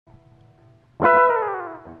Hello,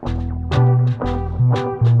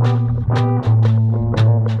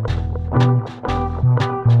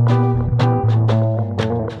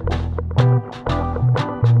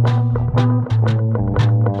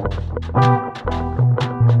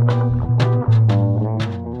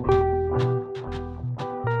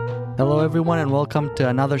 everyone, and welcome to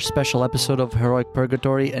another special episode of Heroic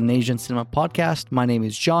Purgatory, an Asian cinema podcast. My name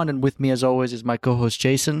is John, and with me, as always, is my co-host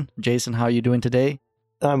Jason. Jason, how are you doing today?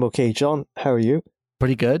 I'm okay, John. How are you?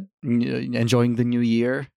 Pretty good. Enjoying the new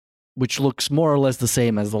year, which looks more or less the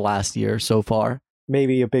same as the last year so far.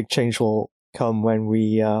 Maybe a big change will come when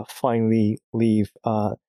we finally leave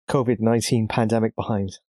COVID-19 pandemic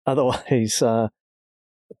behind. Otherwise,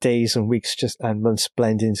 days and weeks and months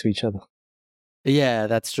blend into each other. Yeah,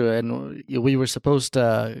 that's true. And we were supposed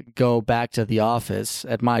to go back to the office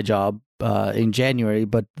at my job in January,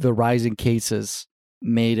 but the rising cases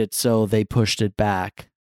made it so they pushed it back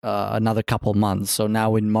another couple months. So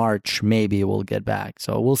now in March, maybe we'll get back.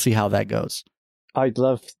 So we'll see how that goes. I'd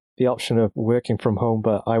love the option of working from home,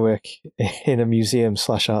 but I work in a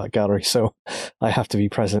museum/art gallery, so I have to be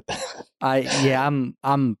present.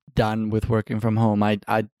 I'm done with working from home.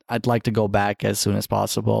 I'd like to go back as soon as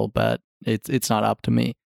possible, but it's not up to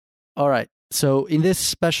me. All right. So in this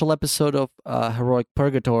special episode of Heroic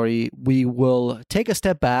Purgatory, we will take a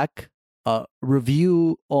step back,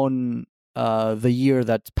 review on the year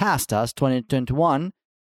that's passed us, 2021,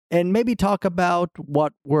 and maybe talk about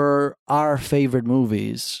what were our favorite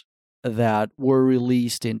movies that were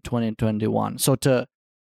released in 2021. So to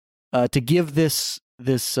give this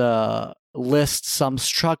list some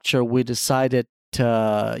structure, we decided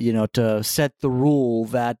to set the rule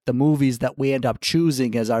that the movies that we end up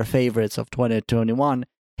choosing as our favorites of 2021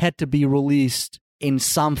 had to be released in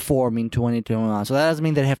some form in 2021. So that doesn't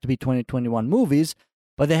mean they have to be 2021 movies,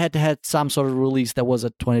 but they had to have some sort of release that was a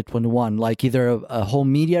 2021, like either a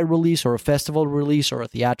home media release or a festival release or a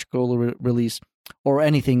theatrical release or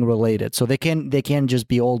anything related. So they can just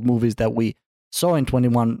be old movies that we saw in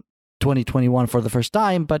 2021 for the first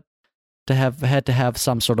time, but had to have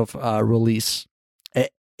some sort of release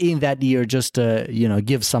in that year, just to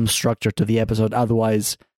give some structure to the episode.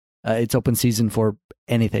 Otherwise, it's open season for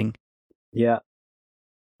anything. Yeah.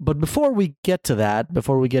 But before we get to that,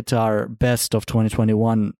 before we get to our best of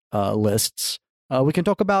 2021 lists, we can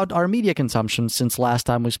talk about our media consumption since last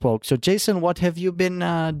time we spoke. So, Jason, what have you been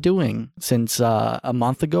doing since a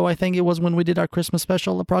month ago? I think it was when we did our Christmas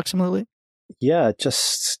special, approximately. Yeah,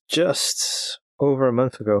 just over a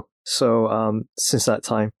month ago. So since that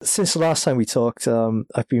time, since the last time we talked,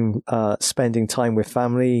 I've been spending time with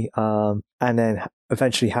family and then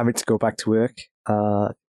eventually having to go back to work.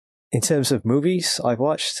 In terms of movies I've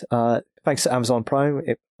watched, thanks to Amazon Prime,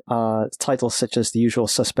 titles such as The Usual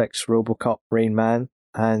Suspects, RoboCop, Rain Man,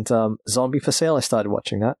 and Zombie for Sale, I started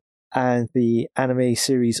watching that. And the anime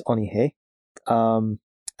series Onihe.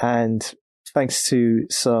 And thanks to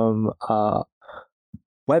some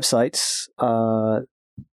websites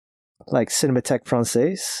like Cinémathèque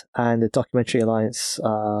Française and the Documentary Alliance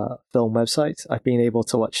film website, I've been able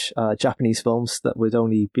to watch Japanese films that would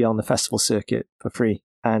only be on the festival circuit for free,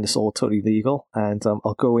 and it's all totally legal. And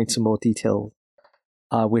I'll go into more detail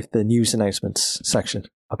with the news announcements section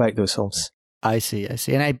about those films. I see.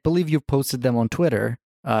 And I believe you've posted them on Twitter,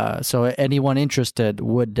 so anyone interested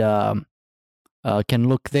would can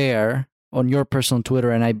look there on your personal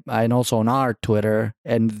Twitter and also on our Twitter,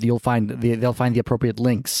 and they'll find the appropriate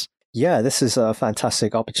links. Yeah, this is a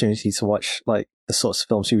fantastic opportunity to watch like the sorts of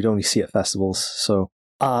films you would only see at festivals. So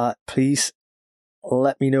please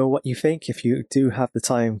let me know what you think if you do have the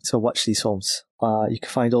time to watch these films. You can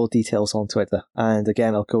find all details on Twitter. And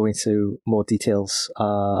again, I'll go into more details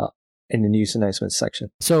in the news announcements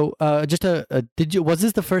section. So was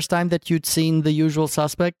this the first time that you'd seen The Usual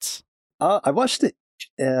Suspects? I watched it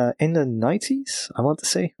in the 90s, I want to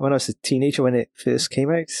say, when I was a teenager when it first came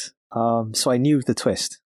out. So I knew the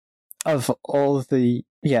twist of all of the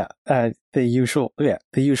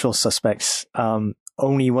usual suspects.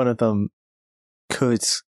 Only one of them could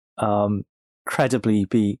credibly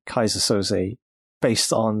be Kaiser Soze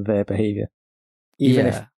based on their behavior, even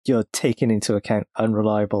if you're taking into account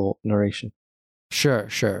unreliable narration. Sure.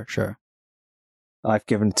 I've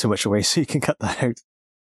given too much away, so you can cut that out.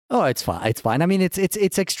 Oh, it's fine. I mean,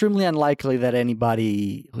 it's extremely unlikely that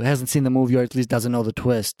anybody who hasn't seen the movie or at least doesn't know the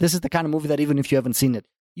twist. This is the kind of movie that even if you haven't seen it,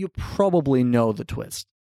 you probably know the twist.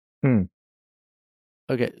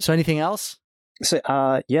 Okay, so anything else? So,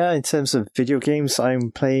 in terms of video games,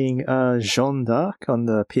 I'm playing Jeanne d'Arc on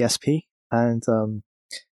the PSP, and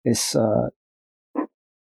this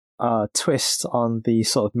twist on the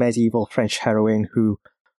sort of medieval French heroine who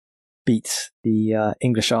beat the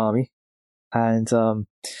English army, and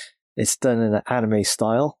it's done in an anime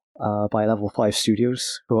style by Level 5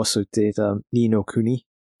 Studios, who also did Ni no Kuni.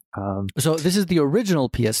 So this is the original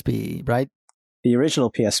PSP, right? The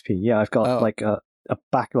original PSP, yeah. I've got like a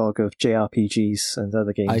backlog of JRPGs and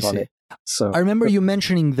other games on it. So I remember you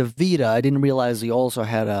mentioning the Vita. I didn't realize you also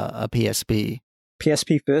had a PSP.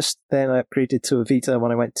 PSP first, then I upgraded to a Vita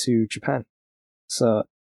when I went to Japan. So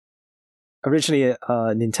originally a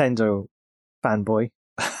Nintendo fanboy,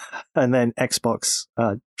 and then Xbox,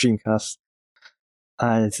 Dreamcast,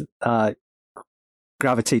 and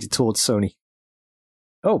gravitated towards Sony.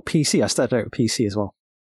 Oh, PC. I started out with PC as well.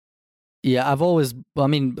 Yeah, I've always,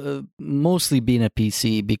 mostly been a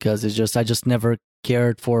PC because I just never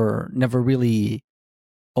never really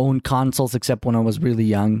owned consoles except when I was really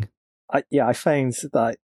young. I found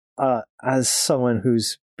that as someone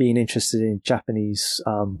who's been interested in Japanese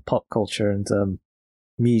pop culture and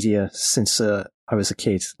media since I was a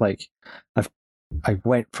kid, like I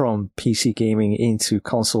went from PC gaming into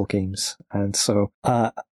console games, and so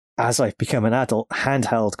as I've become an adult,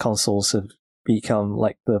 handheld consoles have become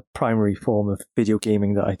like the primary form of video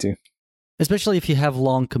gaming that I do. Especially if you have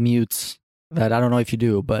long commutes, that I don't know if you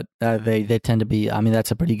do, but they tend to be,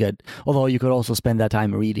 that's a pretty good, although you could also spend that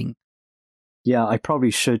time reading. Yeah, I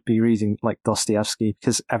probably should be reading like Dostoevsky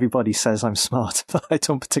because everybody says I'm smart, but I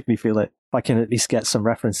don't particularly feel it. If I can at least get some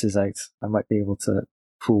references out, I might be able to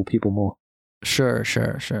fool people more. Sure.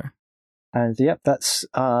 And that's,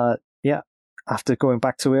 after going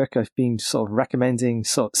back to work, I've been sort of recommending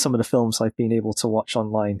some of the films I've been able to watch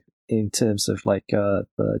online in terms of like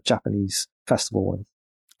the Japanese festival ones.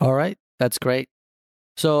 All right, that's great.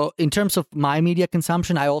 So in terms of my media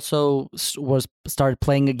consumption, I also started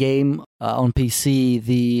playing a game on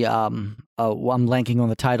PC. I'm blanking on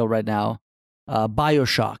the title right now.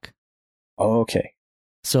 BioShock. Oh, okay.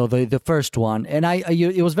 So the first one, and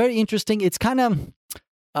it was very interesting. It's kind of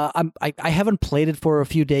I haven't played it for a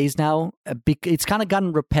few days now. It's kind of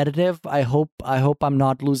gotten repetitive. I hope I'm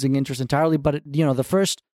not losing interest entirely. But the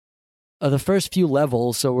first few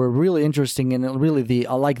levels so were really interesting, and really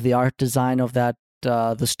I like the art design of that.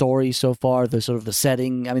 The story so far, the sort of the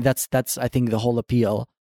setting. That's I think the whole appeal,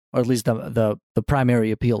 or at least the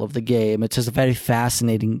primary appeal of the game. It's just a very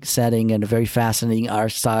fascinating setting and a very fascinating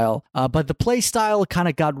art style. But the play style kind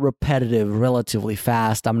of got repetitive relatively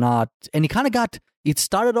fast. It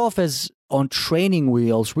started off as on training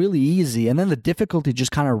wheels, really easy, and then the difficulty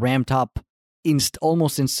just kind of ramped up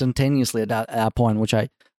almost instantaneously at that point, which I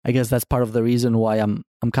guess that's part of the reason why I'm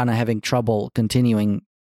kind of having trouble continuing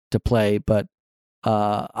to play. But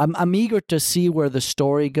I'm eager to see where the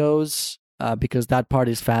story goes because that part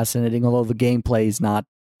is fascinating, although the gameplay is not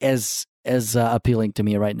as appealing to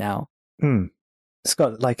me right now. It's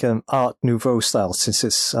got like an Art Nouveau style since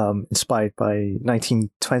it's inspired by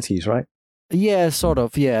 1920s, right? Yeah, sort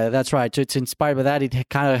of. Yeah, that's right. So it's inspired by that. It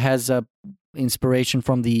kind of has a inspiration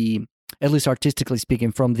from at least artistically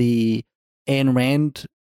speaking, from the Ayn Rand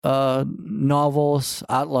novels,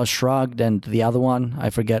 Atlas Shrugged, and the other one. I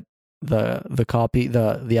forget the copy,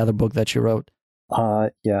 the other book that she wrote.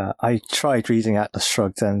 Yeah, I tried reading Atlas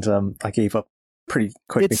Shrugged and I gave up pretty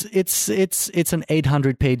quickly. It's an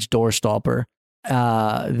 800-page doorstopper.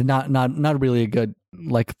 Not really a good,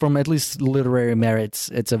 like, from at least literary merits,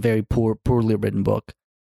 it's a very poorly written book.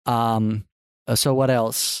 So what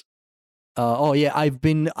else? I've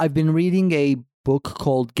been reading a book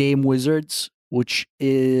called Game Wizards, which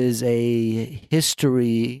is a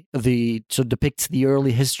history, depicts the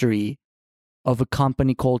early history of a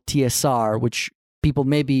company called TSR, which people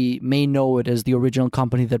may know it as the original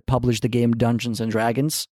company that published the game Dungeons and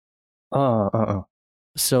Dragons.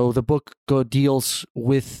 So the book deals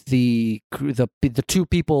with the two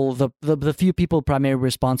people, the few people primarily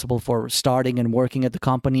responsible for starting and working at the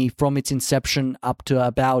company from its inception up to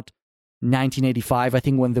about 1985, I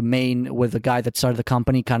think, when the guy that started the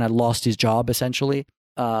company kind of lost his job essentially.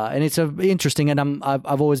 And it's interesting, and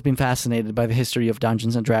I've always been fascinated by the history of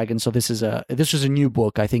Dungeons and Dragons. So this is a new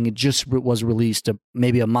book. I think it just was released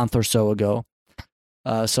maybe a month or so ago.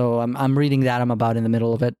 So I'm reading that. I'm about in the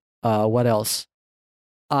middle of it. What else?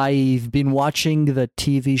 I've been watching the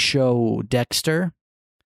TV show Dexter.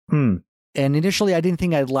 And initially I didn't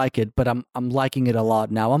think I'd like it, but I'm liking it a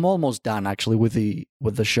lot now. I'm almost done actually with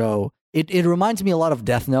the show. It reminds me a lot of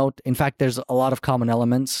Death Note. In fact, there's a lot of common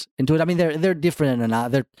elements into it. They're different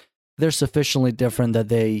and they're sufficiently different that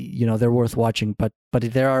they're worth watching. But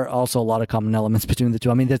there are also a lot of common elements between the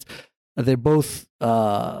two. They're both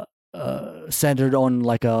centered on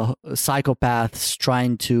like a psychopaths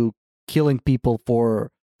trying to killing people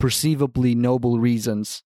for perceivably noble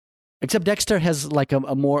reasons. Except Dexter has like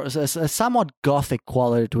a somewhat gothic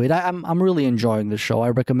quality to it. I'm really enjoying the show. I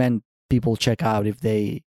recommend people check out if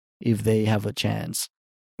they have a chance.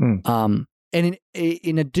 And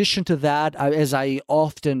in addition to that, as I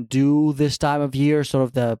often do this time of year, sort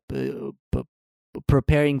of the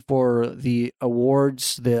preparing for the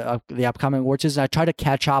awards, the upcoming awards, is I try to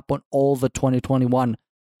catch up on all the 2021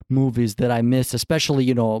 movies that I missed,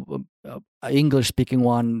 especially English speaking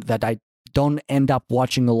one that I don't end up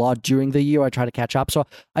watching a lot during the year. I try to catch up. So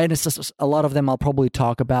a lot of them I'll probably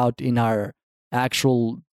talk about in our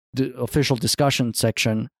actual official discussion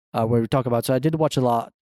section where we talk about. So I did watch a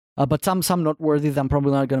lot. But some noteworthy that I'm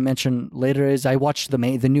probably not going to mention later is I watched the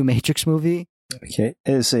new Matrix movie. Okay,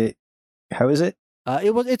 how is it?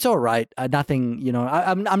 It's all right. Nothing,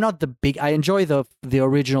 I'm not the big. I enjoy the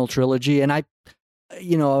original trilogy, and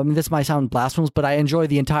this might sound blasphemous, but I enjoy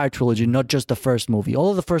the entire trilogy, not just the first movie.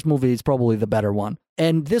 Although the first movie is probably the better one,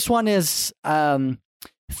 and this one is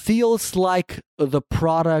feels like the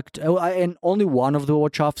product, and only one of the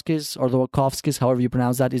Wachowskis or the Wachowskis, however you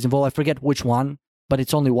pronounce that, is involved. I forget which one. But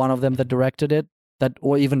it's only one of them that directed it,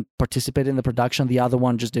 or even participated in the production. The other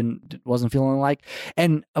one just wasn't feeling like.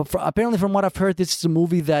 And apparently, from what I've heard, this is a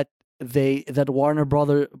movie that Warner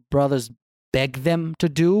Brothers begged them to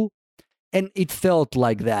do, and it felt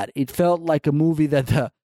like that. It felt like a movie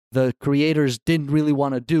that the creators didn't really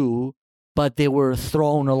want to do, but they were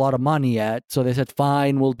thrown a lot of money at. So they said,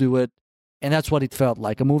 "Fine, we'll do it," and that's what it felt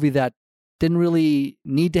like. A movie that didn't really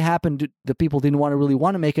need to happen. The people didn't really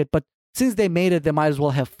want to make it, but since they made it, they might as well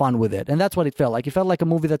have fun with it. And that's what it felt like. It felt like a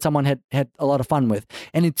movie that someone had a lot of fun with.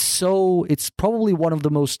 And it's probably one of the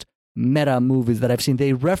most meta movies that I've seen.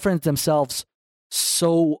 They reference themselves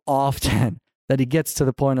so often that it gets to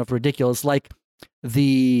the point of ridiculous. Like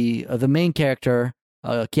the main character,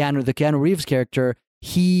 the Keanu Reeves character,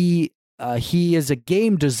 he is a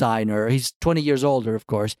game designer. He's 20 years older, of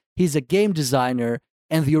course. He's a game designer,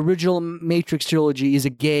 and the original Matrix trilogy is a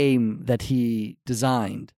game that he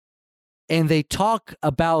designed. And they talk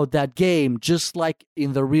about that game just like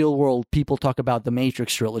in the real world people talk about the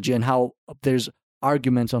Matrix trilogy and how there's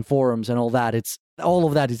arguments on forums and all that. All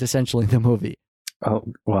of that is essentially the movie. Oh,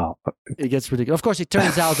 wow. It gets ridiculous. Of course, it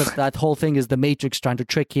turns out that whole thing is the Matrix trying to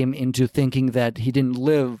trick him into thinking that he didn't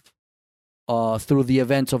live through the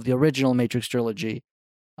events of the original Matrix trilogy.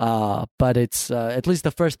 But it's at least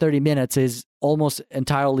the first 30 minutes is almost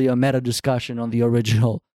entirely a meta discussion on the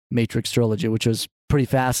original Matrix trilogy, which was pretty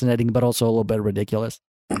fascinating, but also a little bit ridiculous.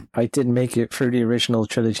 I didn't make it through the original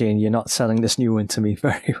trilogy, and you're not selling this new one to me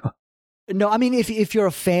very well. No, I mean, if you're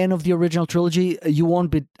a fan of the original trilogy, you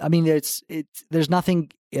won't be. I mean, there's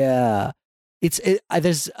nothing. There's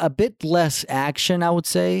a bit less action, I would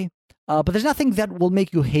say, but there's nothing that will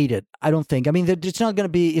make you hate it. I don't think. I mean, it's not going to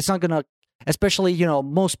be. It's not going to. Especially,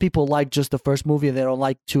 most people like just the first movie. They don't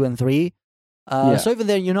like 2 and 3. So even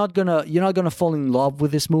then, you're not gonna fall in love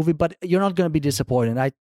with this movie, but you're not gonna be disappointed.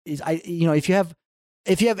 If you have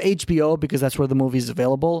HBO, because that's where the movie is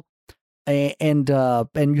available, and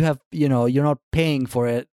you have you're not paying for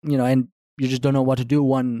it, and you just don't know what to do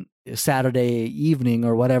one Saturday evening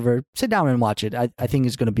or whatever, sit down and watch it. I think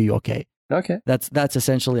it's gonna be okay. Okay, that's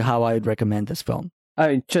essentially how I'd recommend this film.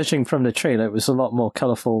 Judging from the trailer, it was a lot more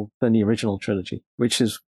colorful than the original trilogy, which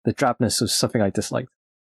is the drabness was something I disliked.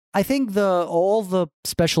 I think all the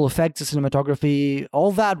special effects, the cinematography,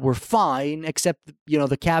 all that were fine, except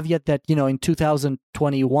the caveat that in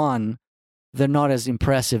 2021 they're not as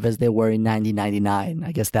impressive as they were in 1999.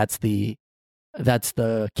 I guess that's the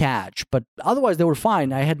catch. But otherwise, they were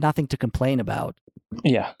fine. I had nothing to complain about.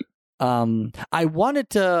 Yeah.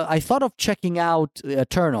 I thought of checking out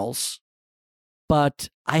Eternals, but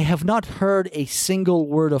I have not heard a single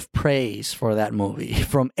word of praise for that movie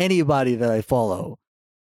from anybody that I follow.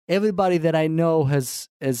 Everybody that I know has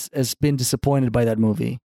been disappointed by that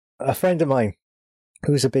movie. A friend of mine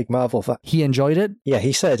who's a big Marvel fan. He enjoyed it? Yeah,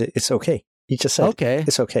 he said it's okay. He just said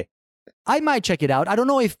it's okay. I might check it out. I don't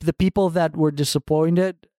know if the people that were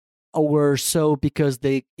disappointed were so because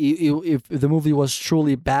if the movie was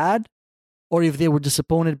truly bad, or if they were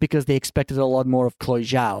disappointed because they expected a lot more of Chloe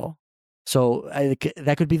Zhao. So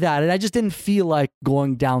that could be that. And I just didn't feel like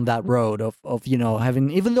going down that road of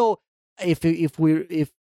having, even though if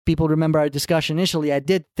people remember our discussion initially, I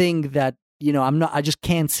did think that, I just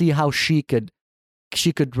can't see how she could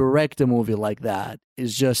direct a movie like that.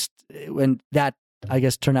 It's just, when that, I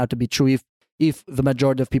guess, turned out to be true, if the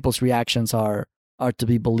majority of people's reactions are to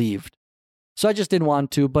be believed. So I just didn't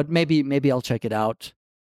want to, but maybe I'll check it out.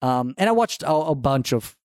 And I watched a bunch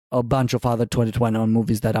of other 2021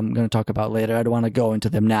 movies that I'm going to talk about later. I don't want to go into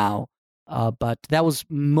them now. But that was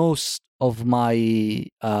most of my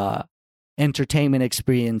entertainment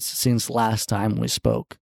experience since last time we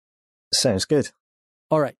spoke. Sounds good.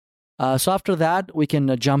 All right. So after that, we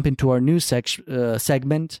can jump into our new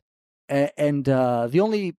segment. And the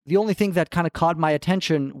only thing that kind of caught my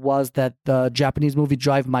attention was that the Japanese movie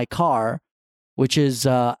Drive My Car, which is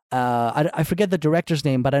I forget the director's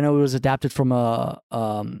name, but I know it was adapted from a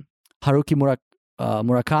Haruki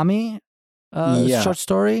Murakami short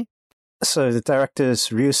story. So the director is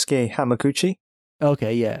Ryusuke Hamaguchi.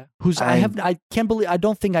 Okay, yeah. I can't believe, I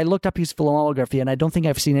don't think I looked up his filmography, and I don't think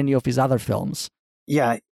I've seen any of his other films.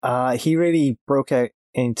 Yeah, he really broke out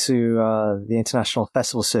into the international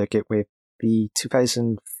festival circuit with the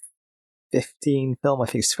 2015 film, I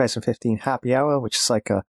think it's 2015 Happy Hour, which is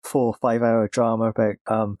like a 4 or 5 hour drama about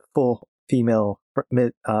 4 female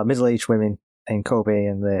middle-aged women in Kobe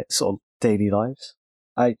and their sort of daily lives.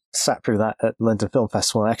 I sat through that at London Film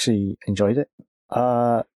Festival and actually enjoyed it.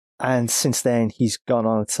 And since then, he's gone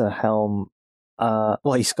on to helm.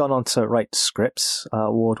 He's gone on to write scripts,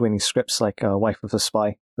 award-winning scripts like Wife of a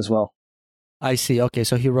Spy as well. I see. Okay,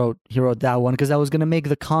 so he wrote that one, because I was going to make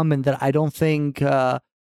the comment that I don't think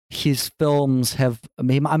his films have. I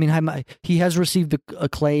mean, he has received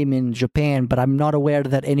acclaim in Japan, but I'm not aware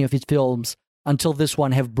that any of his films until this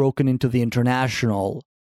one have broken into the international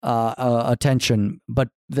attention. But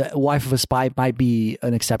the Wife of a Spy might be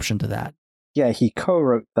an exception to that. Yeah, he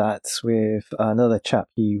co-wrote that with another chap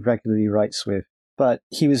he regularly writes with. But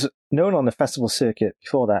he was known on the festival circuit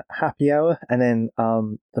before that, Happy Hour, and then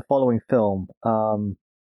the following film,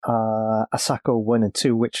 Asako 1 and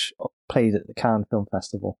 2, which played at the Cannes Film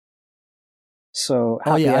Festival. So,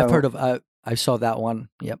 Happy Hour, I've heard of. I saw that one.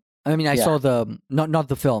 Yep. I mean, I saw the not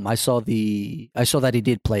the film. I saw that he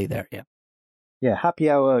did play there. Yeah. Yeah, Happy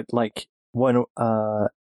Hour won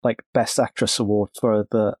Best Actress award for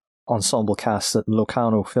the ensemble cast at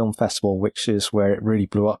Locarno Film Festival, which is where it really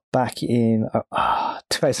blew up back in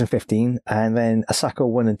 2015, and then Asako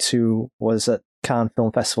 1 and 2 was at Cannes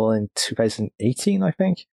Film Festival in 2018, I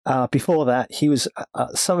think. Before that, he was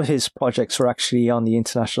some of his projects were actually on the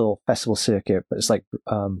international festival circuit, but it's like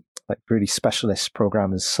really specialist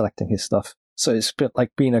programmers selecting his stuff. So it's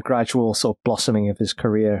been a gradual sort of blossoming of his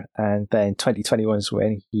career, and then 2021 is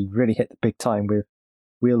when he really hit the big time with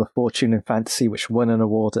Wheel of Fortune and Fantasy, which won an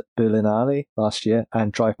award at Berlinale last year,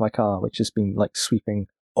 and Drive My Car, which has been sweeping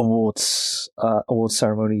award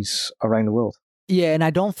ceremonies around the world. Yeah, and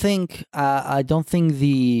I'm pretty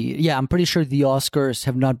sure the Oscars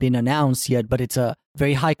have not been announced yet, but it's a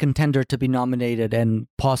very high contender to be nominated and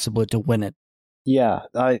possibly to win it. Yeah,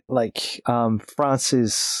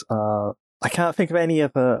 France's, I can't think of any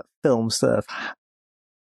other films that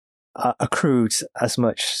have accrued as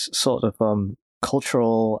much sort of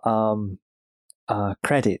cultural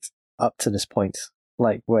credit up to this point.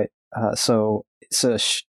 So it's a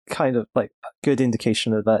kind of a good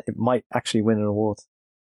indication of that it might actually win an award.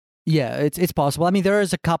 Yeah, it's possible. I mean, there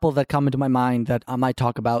is a couple that come into my mind that I might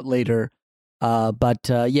talk about later. But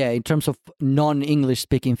in terms of non-English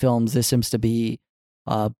speaking films, this seems to be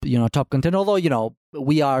top contender. Although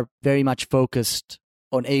we are very much focused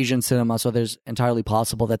on Asian cinema, so there's entirely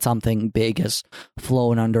possible that something big has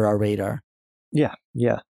flown under our radar. Yeah.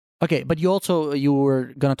 Okay, but you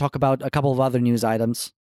were going to talk about a couple of other news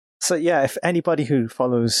items. So yeah, if anybody who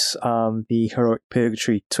follows the Heroic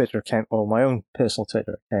Purgatory Twitter account or my own personal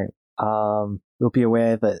Twitter account will be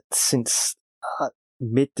aware that since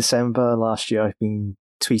mid-December last year, I've been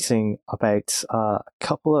tweeting about a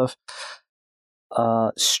couple of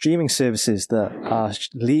streaming services that are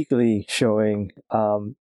legally showing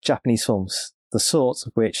Japanese films, the sorts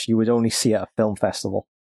of which you would only see at a film festival.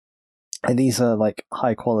 And these are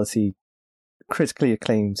high quality, critically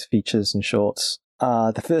acclaimed features and shorts.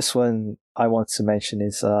 The first one I want to mention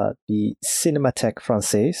is the Cinémathèque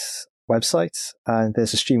Française website, and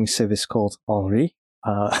there's a streaming service called Henri.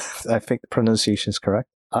 I think the pronunciation is correct.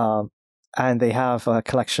 And they have a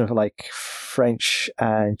collection of French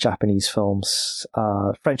and Japanese films.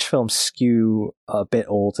 French films skew a bit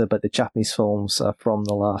older, but the Japanese films are from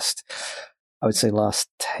the last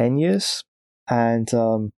 10 years. And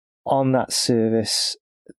on that service,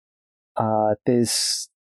 there's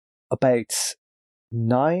about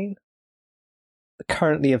 9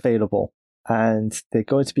 currently available, and they're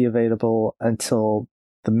going to be available until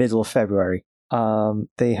the middle of February.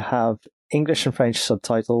 They have English and French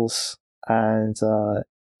subtitles, and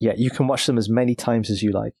you can watch them as many times as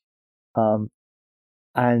you like.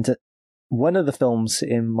 And one of the films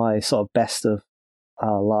in my sort of best of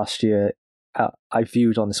last year, I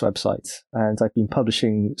viewed on this website, and I've been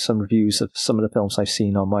publishing some reviews of some of the films I've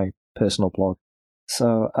seen on my personal blog.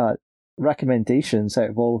 So recommendations out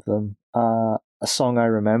of all of them. A Song I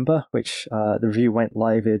Remember, which the review went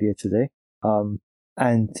live earlier today.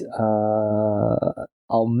 And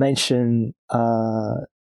I'll mention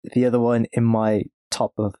the other one in my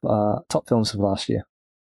top films of last year.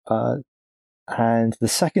 And the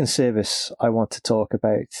second service I want to talk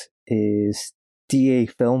about is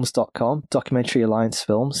dafilms.com, Documentary Alliance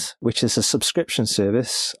Films, which is a subscription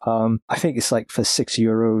service. I think it's like for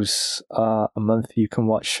 €6 a month, you can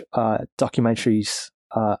watch documentaries.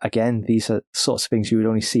 Again, these are sorts of things you would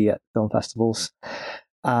only see at film festivals.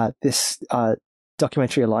 This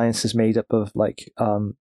Documentary Alliance is made up of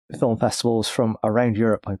film festivals from around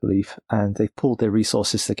Europe, I believe, and they've pulled their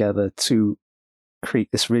resources together to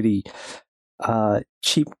create this really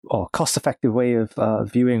cheap or cost-effective way of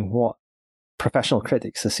viewing what professional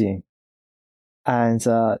critics are seeing. And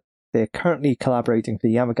they're currently collaborating with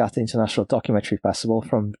the Yamagata International Documentary Festival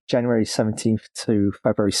from January 17th to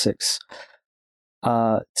February 6th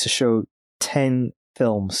to show 10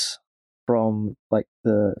 films from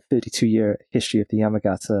the 32-year history of the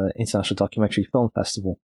Yamagata International Documentary Film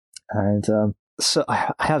Festival. And so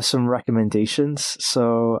I have some recommendations.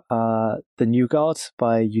 So The New God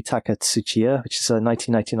by Yutaka Tsuchiya, which is a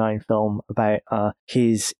 1999 film about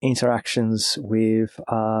his interactions with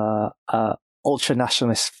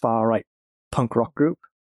ultra-nationalist far-right punk rock group.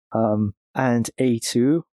 And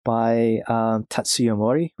A2 by Tatsuya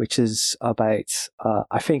Mori, which is about,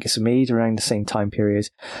 I think it's made around the same time period,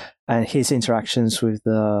 and his interactions with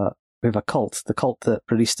a cult, the cult that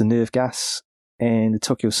released the nerve gas in the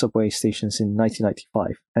Tokyo subway stations in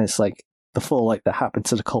 1995. And it's the fallout that happened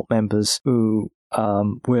to the cult members who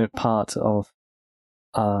weren't part of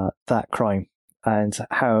that crime, and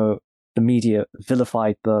how the media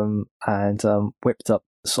vilified them and whipped up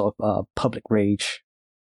sort of public rage,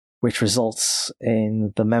 which results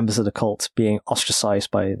in the members of the cult being ostracized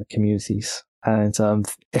by the communities. And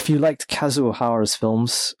if you liked Kazuo Ohara's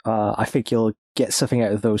films, I think you'll get something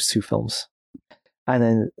out of those two films. And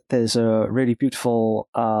then there's a really beautiful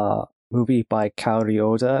movie by Kaori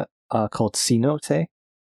Oda called Cenote,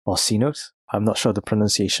 or Cenote. I'm not sure the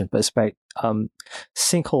pronunciation, but it's about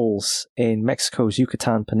sinkholes in Mexico's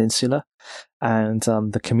Yucatan Peninsula and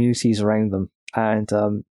the communities around them. And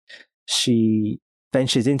she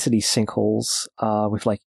ventured into these sinkholes with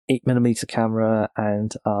 8mm camera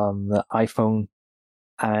and the iPhone,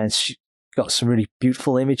 and she got some really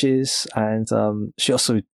beautiful images, and she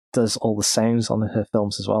also does all the sounds on her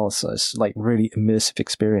films as well, so it's really immersive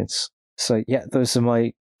experience. So yeah, those are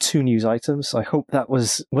my two news items. I hope that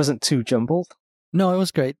wasn't too jumbled. No, it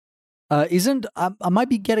was great. I might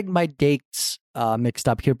be getting my dates mixed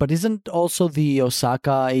up here, but isn't also the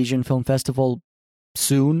Osaka Asian Film Festival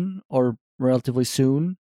soon, or relatively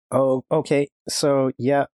soon? Oh, okay. So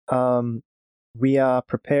yeah, we are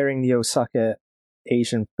preparing the Osaka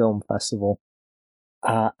Asian Film Festival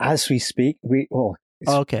as we speak.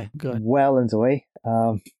 It's okay, good. Well underway.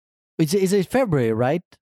 Is it February, right?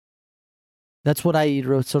 That's what I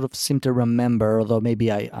sort of seem to remember, although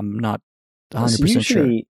maybe I'm not 100% it's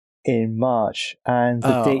usually in March, and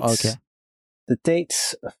the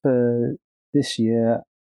dates for this year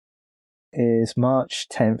is March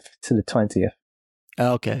 10th to the 20th.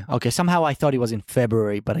 Okay. Somehow I thought it was in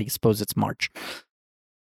February, but I suppose it's March.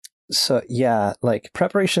 So yeah,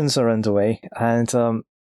 preparations are underway, and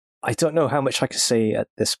I don't know how much I can say at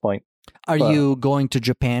this point. Are you going to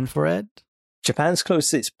Japan for it? Japan's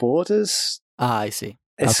closed its borders. I see.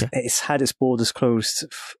 It's had its borders closed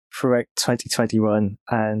throughout 2021,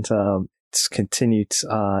 and it's continued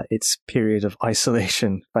its period of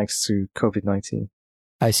isolation thanks to COVID-19.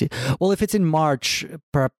 I see. Well, if it's in March,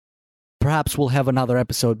 perhaps we'll have another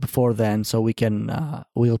episode before then, so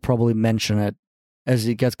we'll probably mention it as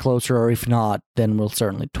it gets closer, or if not, then we'll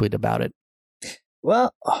certainly tweet about it.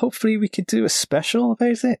 Well, hopefully we could do a special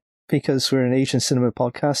about it, because we're an Asian cinema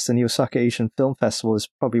podcast, and the Osaka Asian Film Festival is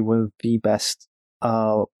probably one of the best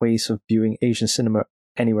ways of viewing Asian cinema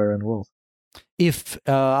anywhere in the world. If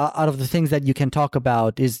out of the things that you can talk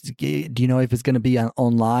about, do you know if it's going to be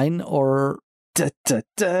online or? I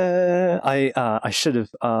should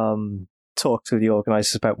have talked to the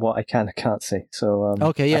organizers about what I can and can't say. So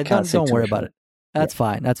okay, yeah, don't worry about it. That's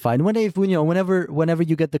fine. That's fine. Whenever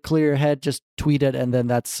you get the clear head, just tweet it, and then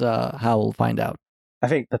that's how we'll find out. I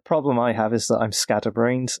think the problem I have is that I'm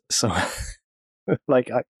scatterbrained, so I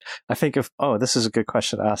think of, this is a good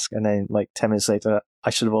question to ask, and then 10 minutes later, I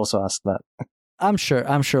should have also asked that. I'm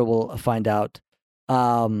sure we'll find out.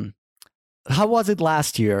 How was it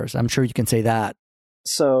last year? I'm sure you can say that.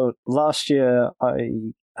 So last year, I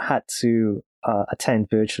had to attend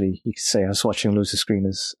virtually. You could say I was watching loads of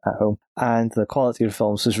screeners at home, and the quality of the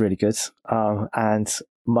films was really good. And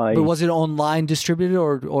But was it online distributed,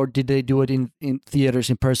 or did they do it in theaters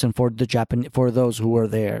in person for for those who were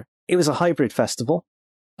there? It was a hybrid festival.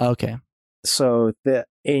 Okay. So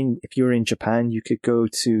if you were in Japan, you could go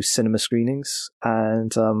to cinema screenings,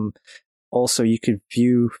 and also you could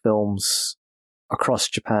view films across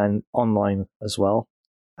Japan online as well.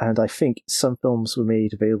 And I think some films were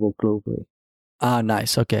made available globally. Ah,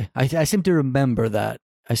 nice. Okay. I seem to remember that.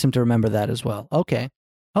 As well. Okay.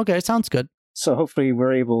 Okay, sounds good. So hopefully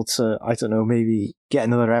we're able to, I don't know, maybe get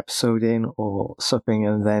another episode in or something,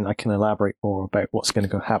 and then I can elaborate more about what's going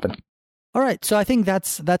to happen. All right, so I think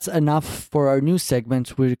that's enough for our news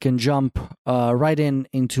segment. We can jump right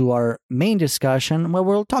into our main discussion, where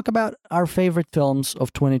we'll talk about our favorite films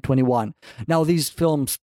of 2021. Now, these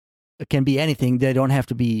films can be anything; they don't have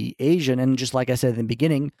to be Asian. And just like I said in the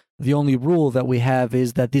beginning, the only rule that we have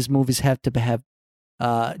is that these movies had to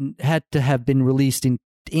have been released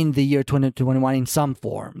in the year 2021 in some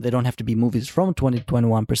form. They don't have to be movies from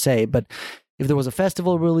 2021 per se, but if there was a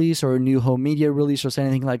festival release or a new home media release or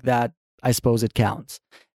anything like that, I suppose it counts.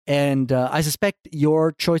 And I suspect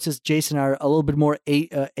your choices, Jason, are a little bit more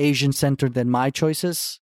Asian-centered than my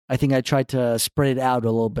choices. I think I tried to spread it out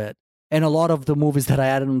a little bit. And a lot of the movies that I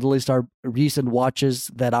added on the list are recent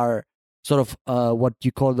watches that are sort of what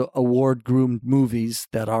you call the award-groomed movies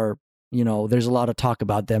that are, there's a lot of talk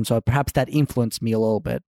about them. So perhaps that influenced me a little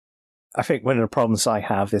bit. I think one of the problems I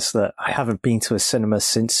have is that I haven't been to a cinema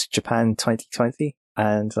since Japan 2020.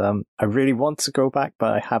 And I really want to go back,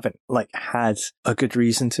 but I haven't had a good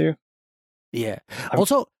reason to. Yeah.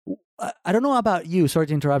 Also, I don't know about you, sorry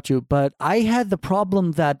to interrupt you, but I had the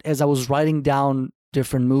problem that as I was writing down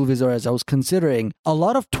different movies, or as I was considering, a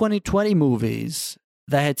lot of 2020 movies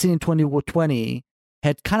that I had seen in 2020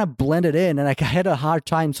 had kind of blended in, and I had a hard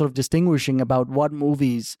time sort of distinguishing about what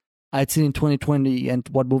movies I'd seen in 2020 and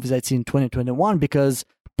what movies I'd seen in 2021, because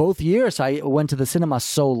both years I went to the cinema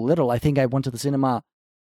so little. I think I went to the cinema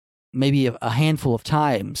maybe a handful of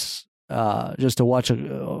times just to watch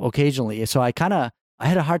occasionally. So I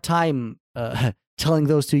had a hard time telling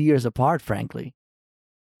those 2 years apart, frankly.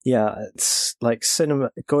 Yeah, it's like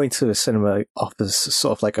going to a cinema offers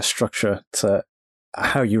sort of like a structure to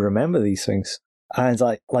how you remember these things. And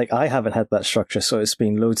I haven't had that structure, so it's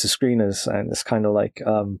been loads of screeners, and it's kind of like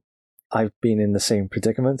I've been in the same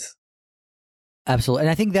predicament. Absolutely. And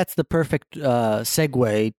I think that's the perfect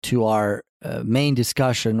segue to our main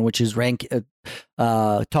discussion, which is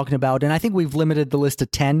talking about, and I think we've limited the list to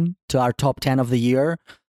 10, to our top 10 of the year,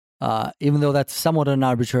 even though that's somewhat an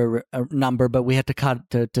arbitrary number, but we had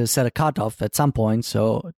to set a cutoff at some point.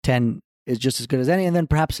 So 10 is just as good as any. And then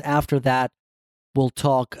perhaps after that, we'll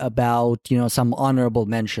talk about, some honorable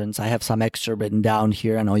mentions. I have some extra written down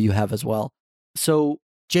here. I know you have as well. So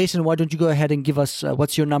Jason, why don't you go ahead and give us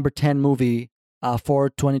what's your number 10 movie for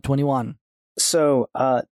 2021? So,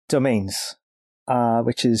 Domains,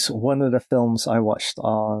 which is one of the films I watched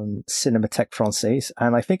on Cinémathèque Française,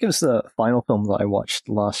 and I think it was the final film that I watched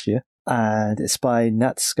last year. And it's by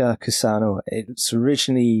Natsuko Kusano. It was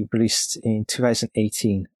originally released in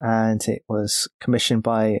 2018, and it was commissioned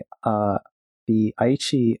by the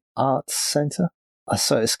Aichi Arts Center.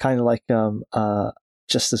 So it's kind of like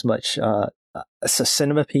just as much it's a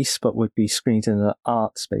cinema piece, but would be screened in an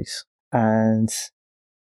art space. And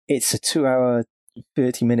it's a 2-hour,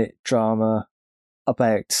 30-minute drama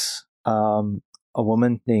about a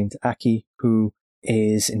woman named Aki who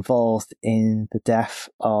is involved in the death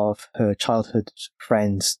of her childhood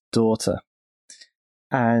friend's daughter.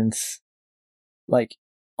 And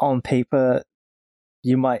on paper,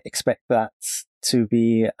 you might expect that to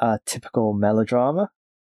be a typical melodrama,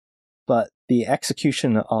 but the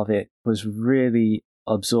execution of it was really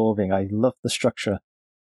absorbing. I loved the structure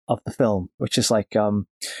of the film, which is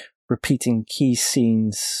repeating key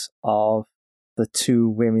scenes of the two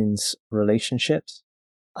women's relationships,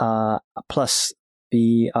 plus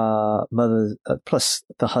the mother, plus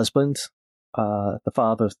the husband, the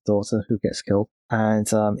father of the daughter who gets killed, and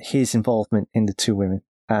his involvement in the two women.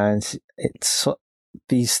 And it's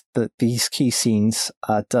these key scenes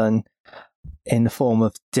are done in the form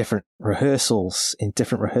of different rehearsals in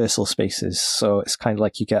different rehearsal spaces. So it's kind of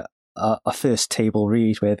like you get a first table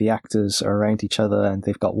read where the actors are around each other and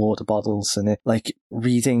they've got water bottles and they're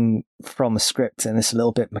reading from a script, and it's a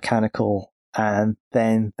little bit mechanical. And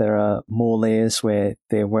then there are more layers where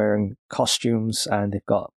they're wearing costumes and they've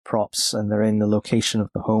got props and they're in the location of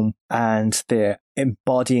the home and they're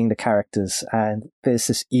embodying the characters. And there's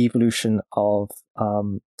this evolution of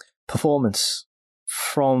performance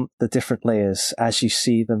from the different layers as you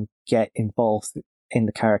see them get involved in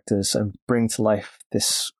the characters and bring to life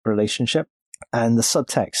this relationship. And the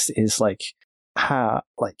subtext is how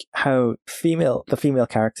the female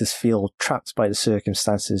characters feel trapped by the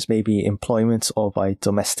circumstances, maybe employment or by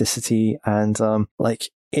domesticity, and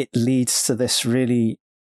it leads to this really,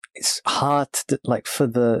 it's hard to, for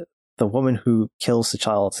the woman who kills the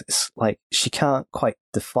child. It's like she can't quite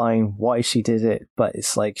define why she did it, but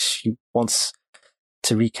it's like she wants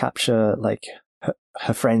to recapture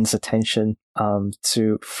her friend's attention,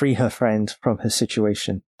 to free her friend from her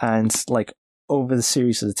situation. And over the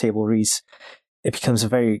series of The Table Reads, it becomes a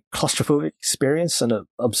very claustrophobic experience and an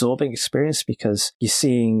absorbing experience, because you're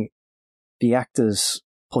seeing the actors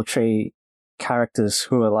portray characters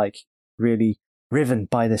who are really riven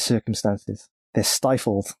by their circumstances. They're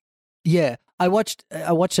stifled. Yeah, I watched it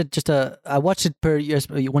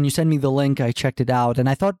when you sent me the link. I checked it out, and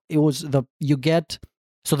I thought it was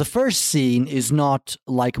so the first scene is not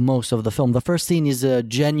like most of the film. The first scene is a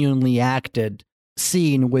genuinely acted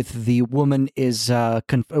scene with the woman with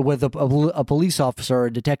a police officer or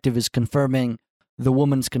a detective is confirming the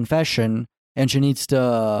woman's confession, and she needs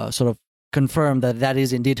to sort of confirm that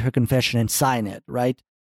is indeed her confession and sign it, right?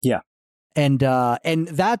 Yeah. And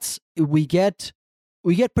that's we get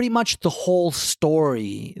pretty much the whole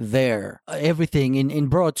story there. Everything in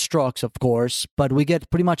broad strokes, of course, but we get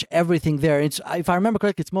pretty much everything there. It's, if I remember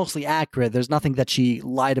correctly, it's mostly accurate. There's nothing that she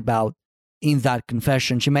lied about in that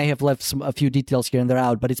confession. She may have left a few details here and there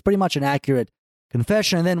out, but it's pretty much an accurate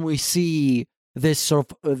confession. And then we see this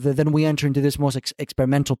sort of, then we enter into this most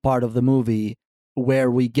experimental part of the movie, where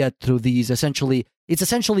we get through these it's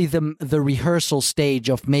essentially the rehearsal stage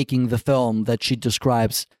of making the film that she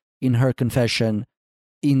describes in her confession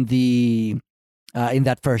in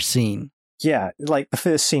that first scene. Yeah, the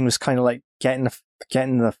first scene was kind of getting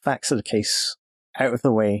the facts of the case out of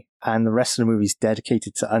the way, and the rest of the movie is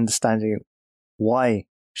dedicated to understanding why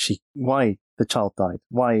the child died,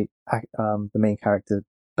 why the main character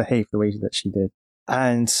behaved the way that she did.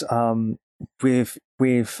 And with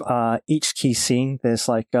each key scene, there's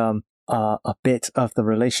a bit of the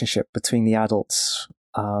relationship between the adults.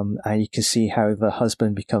 And you can see how the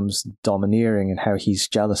husband becomes domineering and how he's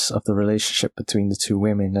jealous of the relationship between the two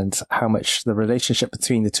women, and how much the relationship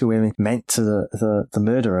between the two women meant to the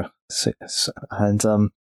murderer.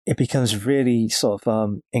 And it becomes really sort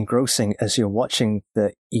of engrossing as you're watching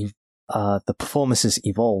the performances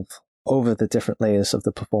evolve over the different layers of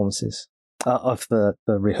the performances of the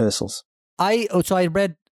rehearsals. I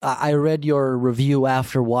read your review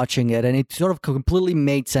after watching it, and it sort of completely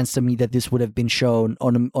made sense to me that this would have been shown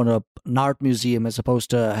on an art museum as opposed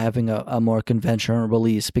to having a more conventional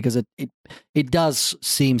release, because it does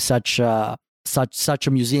seem such a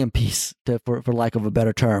museum piece, for lack of a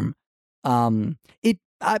better term. I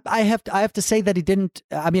have to say that it didn't.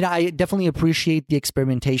 I mean, I definitely appreciate the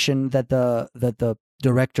experimentation that the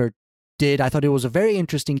director did. I thought it was a very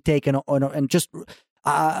interesting take, and just.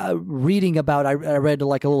 Reading about, I read a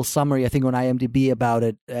little summary, I think, on IMDb about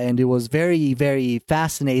it, and it was very, very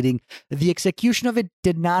fascinating. The execution of it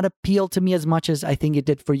did not appeal to me as much as I think it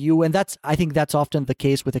did for you, and I think that's often the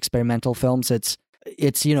case with experimental films. It's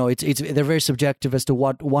they're very subjective as to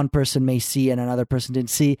what one person may see and another person didn't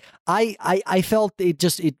see. I felt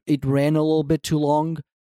it ran a little bit too long.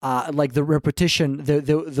 The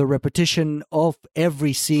repetition of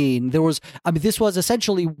every scene. This was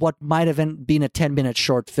essentially what might have been a 10-minute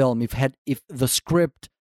short film if the script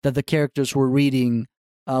that the characters were reading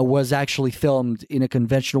was actually filmed in a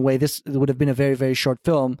conventional way. This would have been a very, very short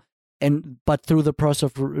film, but through the process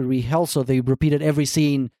of rehearsal, they repeated every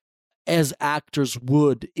scene as actors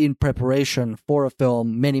would in preparation for a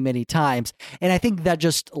film many, many times. And I think that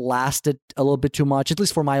just lasted a little bit too much, at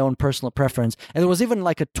least for my own personal preference. And there was even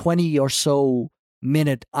a 20 or so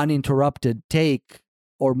minute uninterrupted take,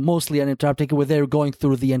 or mostly uninterrupted, where they're going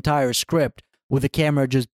through the entire script with the camera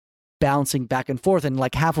just bouncing back and forth. And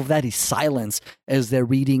half of that is silence as they're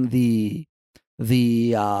reading the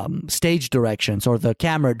stage directions or the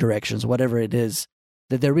camera directions, whatever it is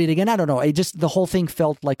that they're reading. And I don't know, the whole thing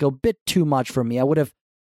felt like a bit too much for me.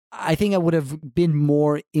 I think I would have been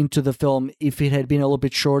more into the film if it had been a little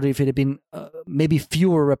bit shorter, if it had been maybe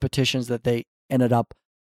fewer repetitions that they ended up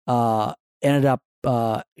getting.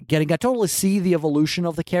 I totally see the evolution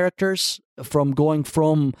of the characters from going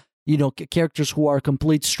from, characters who are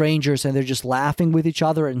complete strangers and they're just laughing with each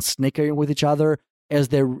other and snickering with each other as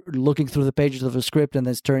they're looking through the pages of the script and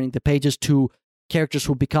then turning the pages, to characters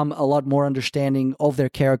who become a lot more understanding of their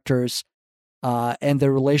characters and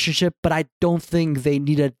their relationship. But I don't think they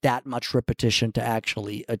needed that much repetition to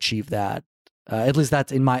actually achieve that. At least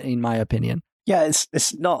that's in my opinion. Yeah,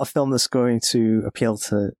 it's not a film that's going to appeal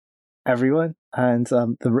to everyone, and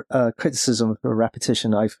the criticism for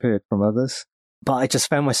repetition I've heard from others but I just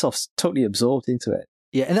found myself totally absorbed into it.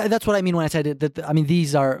 Yeah, and that's what I mean when I said it, that. I mean,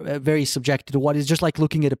 these are very subjective to what is just like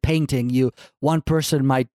looking at a painting. One person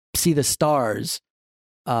might see the stars,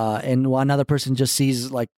 and another person just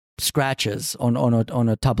sees like scratches on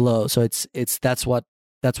a tableau. So that's what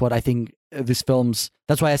I think this film's.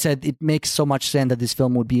 That's why I said it makes so much sense that this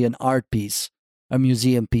film would be an art piece, a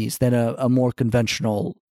museum piece, than a more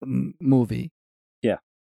conventional movie. Yeah.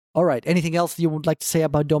 All right. Anything else you would like to say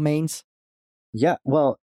about Domains? Yeah.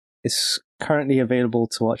 Well, it's currently available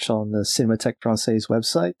to watch on the Cinémathèque Française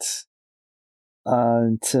website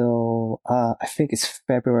until I think it's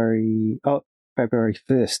February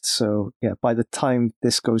 1st. So yeah, by the time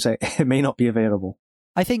this goes out, it may not be available.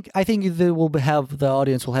 I think the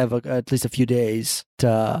audience will have at least a few days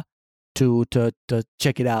to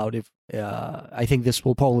check it out. If I think this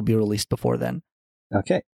will probably be released before then.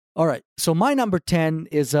 Okay. All right. So my number 10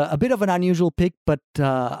 is a bit of an unusual pick, but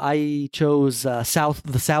I chose the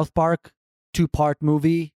South Park 2-part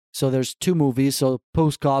movie. So there's 2 movies. So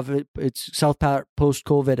post-COVID, it's South Park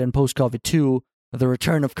post-COVID and post-COVID 2, The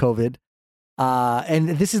Return of COVID. And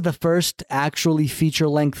this is the first actually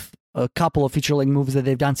feature-length, a couple of feature-length movies that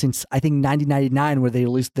they've done since, I think, 1999, where they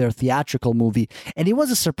released their theatrical movie. And it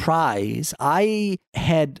was a surprise. I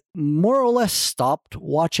had more or less stopped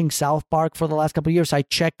watching South Park for the last couple of years. I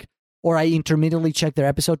intermittently check their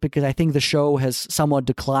episode because I think the show has somewhat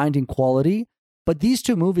declined in quality. But these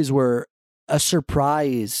 2 movies were a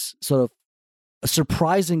surprise, sort of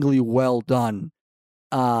surprisingly well done.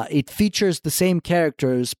 It features the same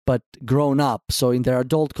characters, but grown up. So in their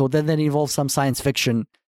adult code, then it involves some science fiction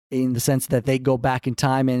in the sense that they go back in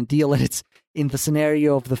time and deal. And it's in the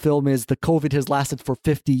scenario of the film is the COVID has lasted for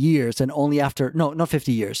 50 years and only after, no, not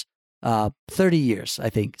 50 years, 30 years, I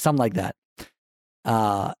think, something like that.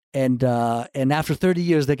 And after 30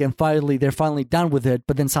 years, they're finally done with it.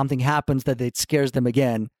 But then something happens that it scares them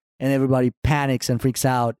again. And everybody panics and freaks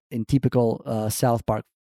out in typical South Park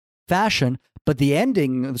fashion. But the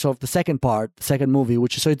ending, so of the second movie,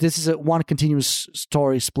 this is one continuous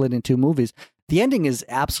story split in 2 movies. The ending is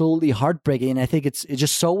absolutely heartbreaking, and I think it's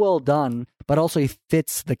just so well done, but also it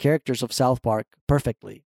fits the characters of South Park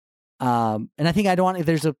perfectly. And I think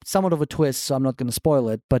there's somewhat of a twist, so I'm not going to spoil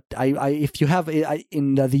it. But if you have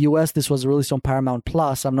in the US, this was released on Paramount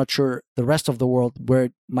Plus. I'm not sure the rest of the world where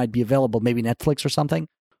it might be available, maybe Netflix or something,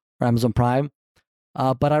 or Amazon Prime.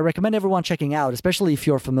 But I recommend everyone checking out, especially if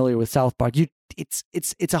you're familiar with South Park.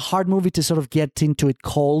 It's a hard movie to sort of get into it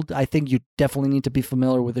cold. I think you definitely need to be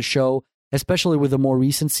familiar with the show, especially with the more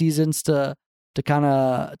recent seasons to kind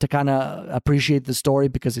of appreciate the story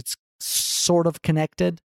because it's sort of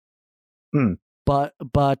connected. But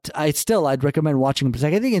I'd recommend watching it because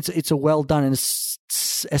I think it's a well done and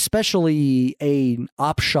especially an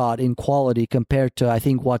upshot in quality compared to I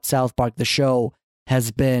think what South Park the show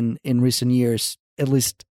has been in recent years, at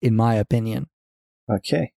least in my opinion.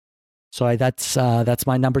 Okay. So that's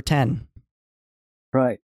my number 10.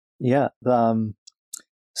 Right. Yeah.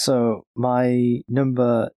 So my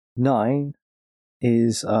number 9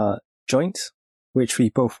 is Joint, which we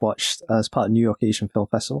both watched as part of New York Asian Film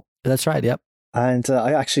Festival. That's right. Yep. And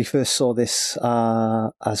I actually first saw this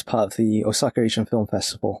as part of the Osaka Asian Film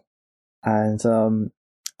Festival, and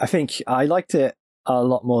I think I liked it a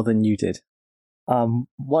lot more than you did.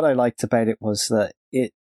 What I liked about it was that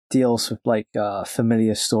it deals with like a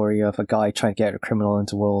familiar story of a guy trying to get a criminal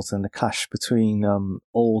into the world and the clash between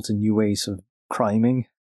old and new ways of criming,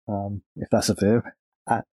 if that's a verb.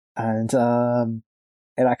 And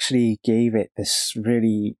it actually gave it this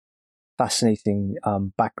really fascinating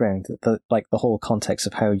background, the whole context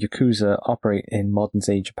of how Yakuza operate in modern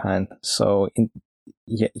day Japan. So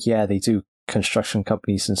they do construction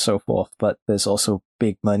companies and so forth, but there's also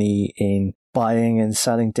big money in buying and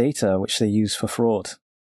selling data, which they use for fraud.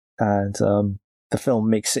 And the film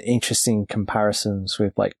makes interesting comparisons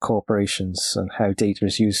with like corporations and how data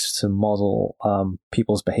is used to model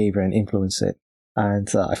people's behavior and influence it.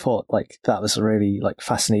 And I thought like that was a really like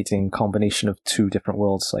fascinating combination of 2 different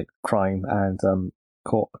worlds, like crime and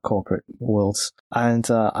corporate worlds. And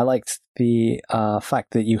I liked the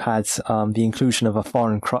fact that you had the inclusion of a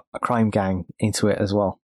foreign crime gang into it as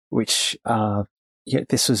well, which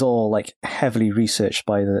this was all like heavily researched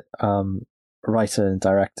by the writer and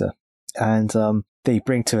director. And they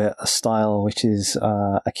bring to it a style which is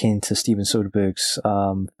akin to Steven Soderbergh's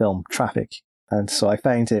film Traffic. And so I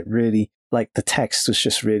found it really, like, the text was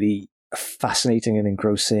just really fascinating and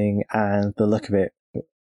engrossing, and the look of it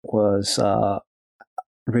was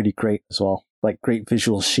really great as well. Like, great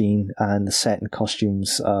visual sheen, and the set and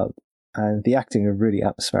costumes, and the acting are really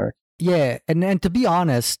atmospheric. Yeah, and to be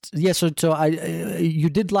honest, yeah. So I you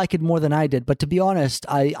did like it more than I did, but to be honest,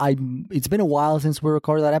 I it's been a while since we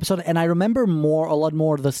recorded that episode, and I remember a lot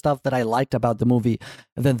more of the stuff that I liked about the movie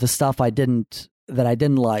than the stuff I didn't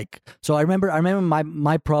like. So I remember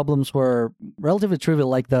my problems were relatively trivial.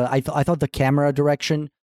 Like I thought the camera direction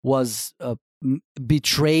was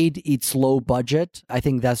betrayed its low budget. I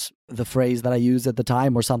think that's the phrase that I used at the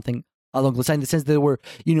time, or something along the line, in the sense that there were,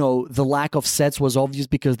 the lack of sets was obvious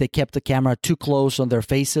because they kept the camera too close on their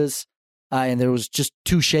faces, and there was just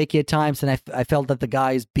too shaky at times, and I felt that the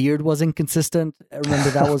guy's beard was inconsistent. I remember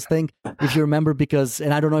that was thing, if you remember,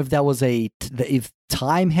 and I don't know if that was if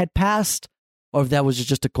time had passed or if that was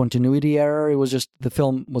just a continuity error. It was just the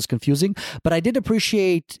film was confusing. But I did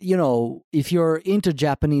appreciate, if you're into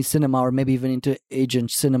Japanese cinema or maybe even into Asian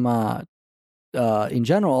cinema in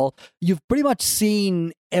general, you've pretty much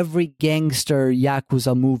seen every gangster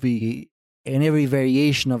Yakuza movie and every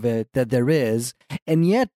variation of it that there is, and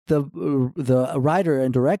yet the writer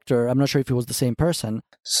and director, I'm not sure if it was the same person.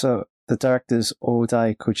 So the director's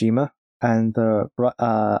Odai Kojima, and the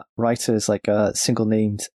writer is like a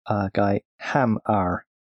single-named guy, Ham R.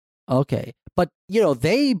 Okay. But,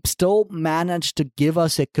 they still managed to give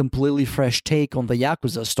us a completely fresh take on the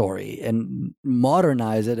Yakuza story and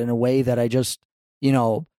modernize it in a way that I just,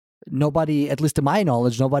 nobody, at least to my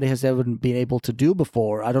knowledge, nobody has ever been able to do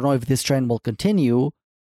before. I don't know if this trend will continue,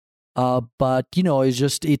 but, it's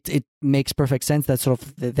just, it makes perfect sense that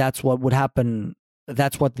that's what would happen.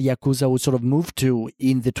 That's what the Yakuza would sort of move to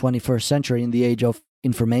in the 21st century, in the age of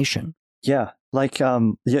information. Yeah, like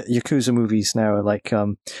Yakuza movies now are like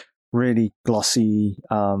really glossy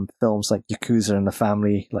films like Yakuza and the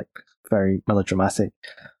Family, like very melodramatic.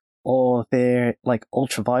 Or they're like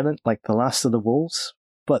ultra-violent, like The Last of the Wolves,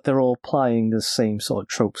 but they're all applying the same sort of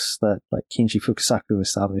tropes that like Kinji Fukasaku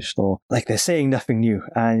established, or like they're saying nothing new.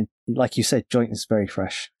 And like you said, Joint is very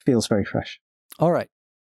fresh, feels very fresh. All right.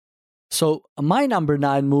 So my number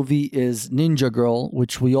 9 movie is Ninja Girl,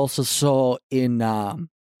 which we also saw in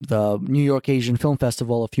the New York Asian Film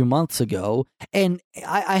Festival a few months ago. And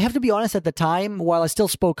I have to be honest, at the time, while I still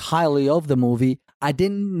spoke highly of the movie, I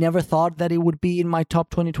never thought that it would be in my top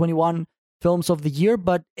 2021 films of the year,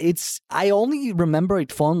 but I only remember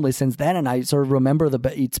it fondly since then, and I sort of remember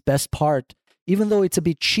its best part, even though it's a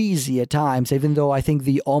bit cheesy at times, even though I think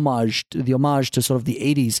the homage to sort of the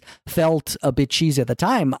 80s felt a bit cheesy at the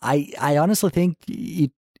time. I honestly think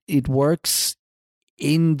it works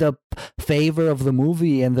in the favor of the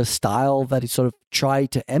movie and the style that it sort of tried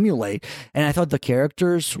to emulate. And I thought the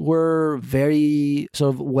characters were very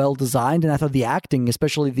sort of well designed, and I thought the acting,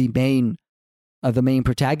 especially the main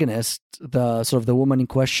protagonist, the sort of the woman in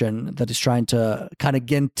question that is trying to kind of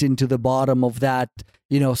get into the bottom of that,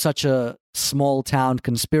 such a small town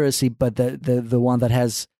conspiracy, but the one that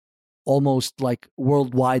has almost like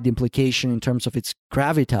worldwide implication in terms of its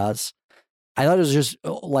gravitas. I thought it was just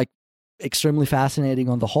like extremely fascinating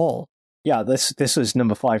on the whole. Yeah, this was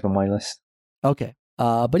number 5 on my list. Okay.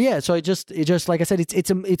 But yeah, so it just like I said,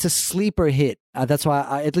 it's a sleeper hit. That's why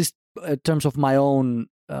I, at least in terms of my own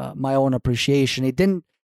appreciation,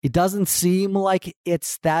 it doesn't seem like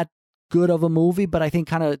it's that good of a movie, but I think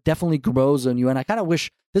kind of definitely grows on you. And I kind of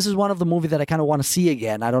wish this is one of the movies that I kind of want to see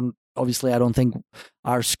again. I don't think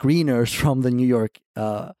our screeners from the New York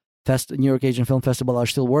Asian Film Festival are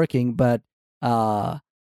still working, but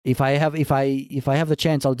if I have the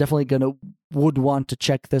chance, I'll definitely would want to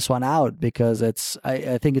check this one out, because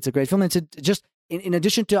I think it's a great film. It's just in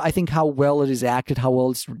addition to, I think, how well it is acted, how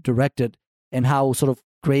well it's directed, and how sort of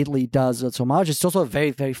greatly it does its homage. It's also a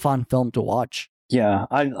very, very fun film to watch. Yeah,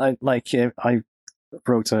 I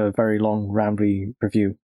wrote a very long rambly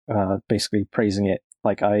review, basically praising it.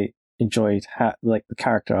 Like, I enjoyed the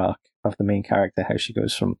character arc of the main character, how she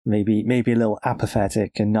goes from maybe a little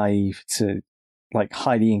apathetic and naive to like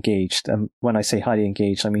highly engaged. And when I say highly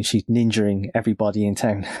engaged, I mean she's ninjaing everybody in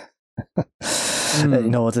town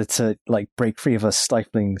in order to like break free of a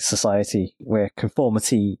stifling society where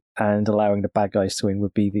conformity and allowing the bad guys to win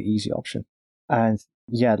would be the easy option. And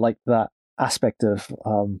yeah, like that aspect of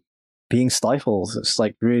being stifled, it's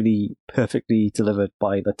like really perfectly delivered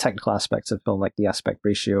by the technical aspects of the film, like the aspect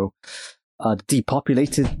ratio,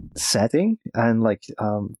 depopulated setting, and like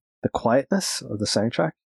the quietness of the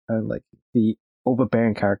soundtrack, and like the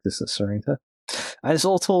overbearing characters that surround her. And it's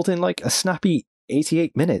all told in like a snappy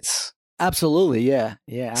 88 minutes. Absolutely, yeah,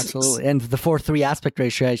 absolutely. And the 4:3 aspect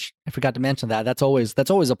ratio, I forgot to mention that. That's always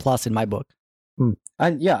a plus in my book.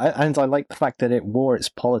 And yeah, and I like the fact that it wore its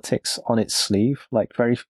politics on its sleeve. Like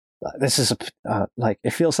this is like,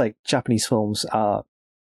 it feels like Japanese films are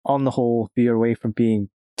on the whole veer away from being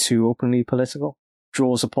too openly political.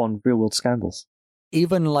 draws upon real world scandals.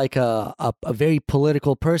 Even like a very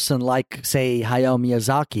political person, like say Hayao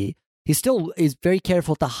Miyazaki, he still is very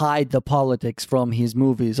careful to hide the politics from his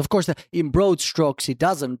movies. Of course, in broad strokes, he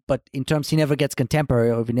doesn't, but in terms, he never gets contemporary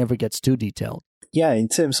or he never gets too detailed. Yeah, in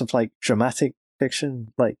terms of like dramatic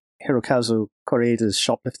fiction, like Hirokazu Koreeda's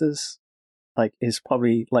Shoplifters, like is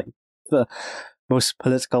probably like the most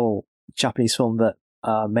political Japanese film that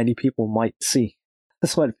many people might see.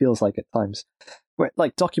 That's what it feels like at times. Where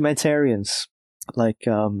like documentarians, like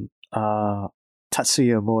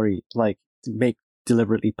Tatsuya Mori, like make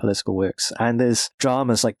deliberately political works, and there's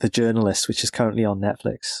dramas like The Journalist, which is currently on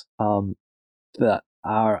Netflix, that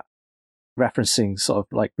are referencing sort of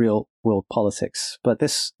like real world politics. But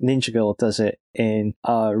this Ninja Girl does it in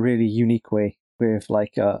a really unique way, with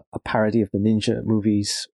like a parody of the ninja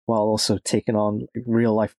movies, while also taking on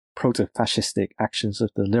real life proto-fascistic actions of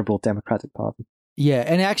the Liberal Democratic Party. Yeah,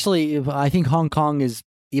 and actually, I think Hong Kong is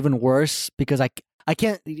even worse, because I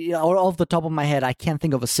can't, off the top of my head, I can't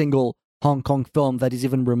think of a single Hong Kong film that is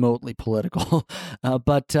even remotely political.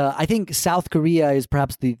 But I think South Korea is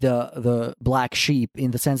perhaps the black sheep,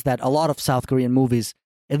 in the sense that a lot of South Korean movies,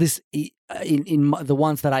 at least in the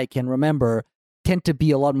ones that I can remember, tend to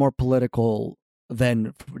be a lot more political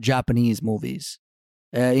than Japanese movies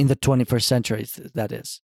in the 21st century, that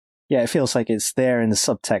is. Yeah, it feels like it's there in the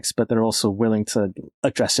subtext, but they're also willing to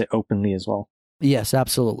address it openly as well. Yes,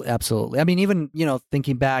 absolutely, absolutely. I mean, even,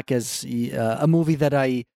 thinking back as a movie that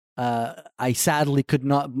I sadly could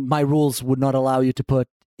not, my rules would not allow you to put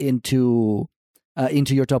into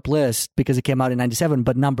your top list because it came out in 97,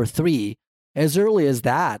 but number 3, as early as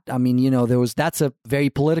that, I mean, that's a very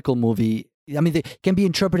political movie. I mean, it can be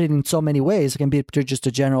interpreted in so many ways. It can be just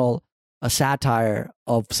a satire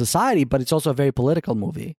of society, but it's also a very political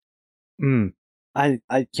movie.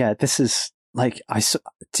 This is like,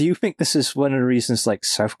 do you think this is one of the reasons like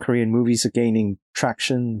South Korean movies are gaining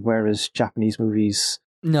traction, whereas Japanese movies?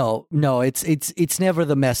 No, it's never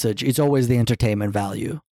the message. It's always the entertainment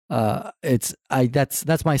value. That's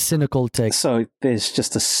my cynical take. So there's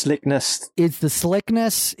just a slickness. It's the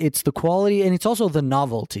slickness, it's the quality, and it's also the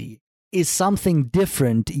novelty. Is something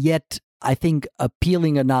different, yet I think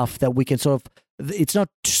appealing enough that we can sort of, it's not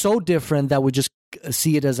so different that we just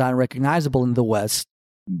see it as unrecognizable in the West,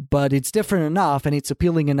 but it's different enough and it's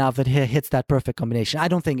appealing enough that it hits that perfect combination. I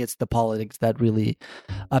don't think it's the politics that really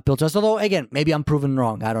appeal to us. Although, again, maybe I'm proven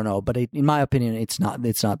wrong. I don't know. But in my opinion, it's not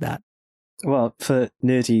that. Well, for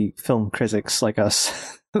nerdy film critics like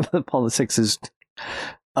us, the politics is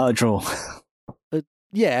a draw.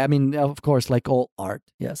 Yeah, I mean, of course, like all art,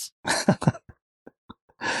 yes.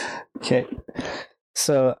 Okay.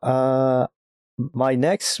 So, my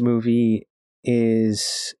next movie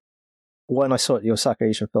is one I saw at the Osaka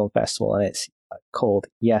Asian Film Festival, and it's called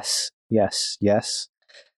Yes, Yes, Yes.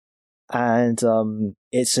 And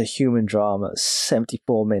it's a human drama,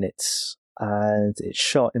 74 minutes, and it's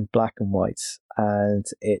shot in black and white, and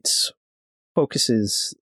it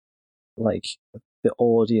focuses like the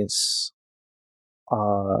audience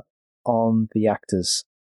on the actors,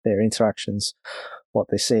 their interactions, what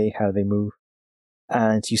they say, how they move.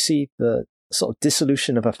 And you see the sort of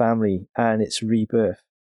dissolution of a family and its rebirth.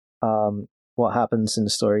 What happens in the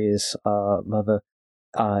story is mother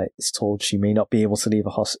is told she may not be able to leave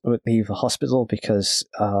a hospital because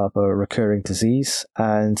of a recurring disease,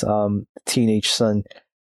 and the teenage son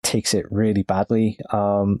takes it really badly.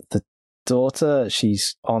 The daughter,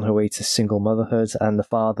 she's on her way to single motherhood, and the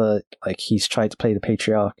father, like, he's tried to play the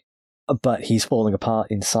patriarch, but he's falling apart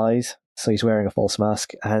inside, so he's wearing a false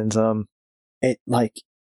mask. And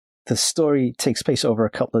the story takes place over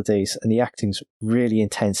a couple of days, and the acting's really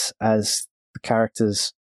intense as the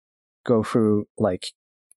characters go through like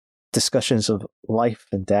discussions of life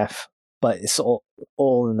and death, but it's all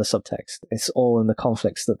in the subtext. It's all in the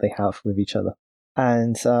conflicts that they have with each other.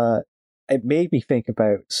 And it made me think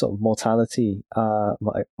about sort of mortality,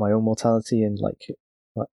 my own mortality, and like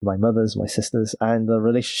my mother's, my sister's, and the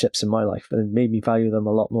relationships in my life, and it made me value them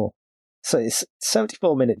a lot more. So it's a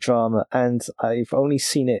 74-minute drama, and I've only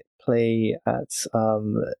seen it play at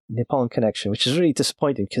Nippon Connection, which is really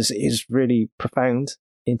disappointing because it is really profound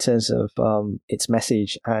in terms of its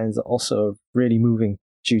message, and also really moving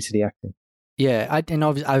due to the acting. Yeah, I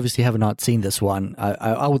obviously have not seen this one.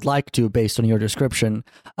 I would like to, based on your description.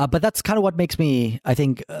 But that's kind of what makes me, I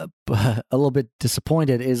think, a little bit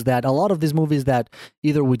disappointed, is that a lot of these movies that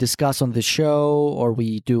either we discuss on the show or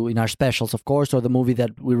we do in our specials, of course, or the movie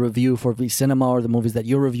that we review for V Cinema, or the movies that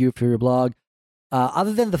you review for your blog,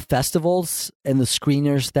 other than the festivals and the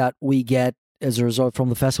screeners that we get as a result from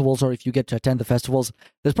the festivals, or if you get to attend the festivals,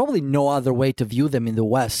 there's probably no other way to view them in the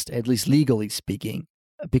West, at least legally speaking,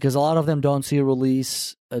 because a lot of them don't see a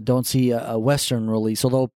release, don't see a Western release.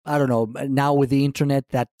 Although, I don't know, now with the internet,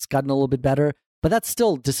 that's gotten a little bit better. But that's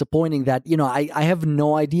still disappointing that, I have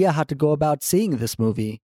no idea how to go about seeing this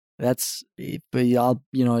movie. That's, I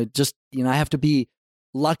have to be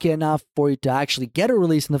lucky enough for it to actually get a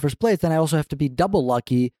release in the first place. Then I also have to be double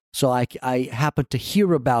lucky, so I happen to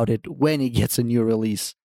hear about it when it gets a new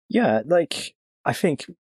release. Yeah, I think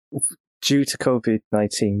due to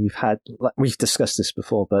COVID-19, we've discussed this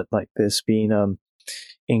before, but there's been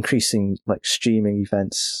increasing streaming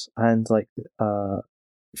events and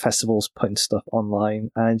festivals putting stuff online,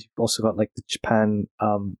 and you've also got the Japan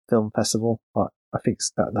Film Festival. I think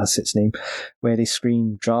that's its name, where they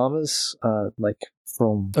screen dramas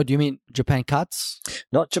from. Oh, do you mean Japan Cuts?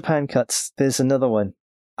 Not Japan Cuts. There's another one.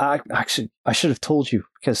 I should have told you,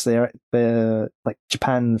 because they're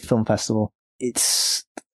Japan Film Festival. It's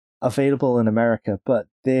available in America, but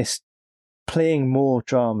they're playing more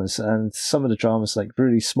dramas, and some of the dramas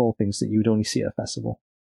really small things that you would only see at a festival.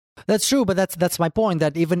 That's true, but that's my point.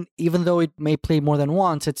 That even though it may play more than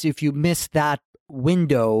once, it's if you miss that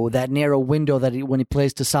window, that narrow window when it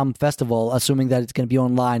plays to some festival, assuming that it's going to be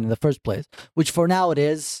online in the first place, which for now it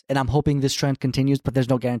is, and I'm hoping this trend continues, but there's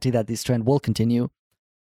no guarantee that this trend will continue.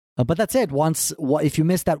 But that's it. If you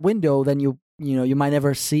miss that window, then you might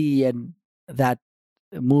never see that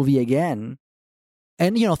movie again.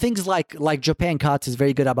 And things like Japan Cuts is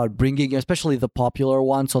very good about bringing, especially the popular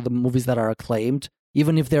ones, or the movies that are acclaimed,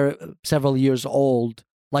 even if they're several years old.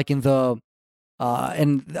 Like in the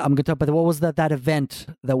and I'm going to talk about what was that event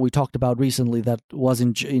that we talked about recently that was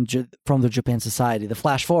from the Japan Society, the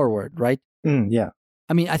Flash Forward, right? Yeah.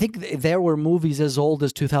 I mean, I think there were movies as old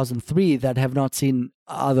as 2003 that have not seen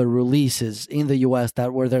other releases in the U.S.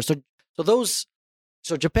 that were there. So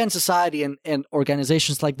Japan Society and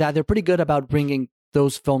organizations like that, they're pretty good about bringing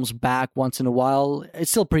those films back once in a while. It's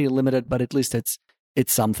still pretty limited, but at least it's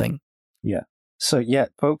something. Yeah. So yeah,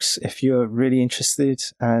 folks, if you're really interested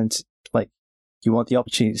and you want the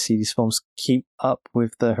opportunity to see these films, keep up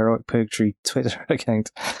with the Heroic Purgatory Twitter account,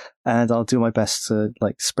 and I'll do my best to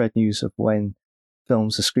spread news of when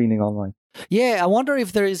films are screening online. Yeah, I wonder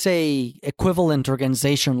if there is a equivalent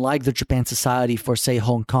organization like the Japan Society for, say,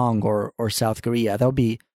 Hong Kong or South Korea. That'd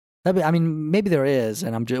be. I mean, maybe there is,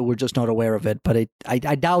 and we're just not aware of it. But I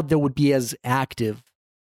doubt there would be as active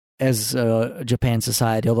as Japan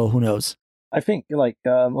Society. Although who knows? I think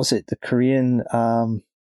what's it? The Korean.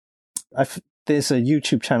 There's a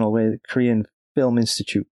YouTube channel where the Korean Film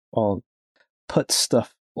Institute puts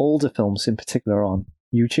older films in particular, on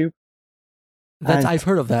YouTube. I've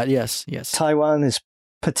heard of that. Yes. Taiwan is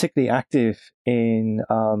particularly active in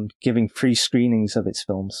giving free screenings of its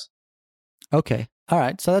films. Okay. All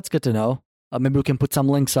right. So that's good to know. Maybe we can put some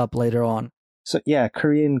links up later on. So yeah,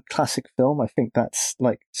 Korean classic film. I think that's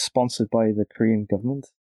sponsored by the Korean government.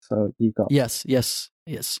 So you got yes.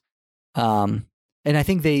 And I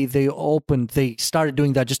think they started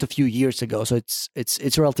doing that just a few years ago. So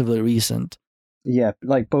it's relatively recent. Yeah,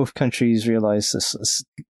 both countries realize this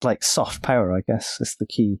soft power, I guess, is the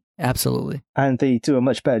key. Absolutely. And they do a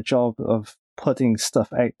much better job of putting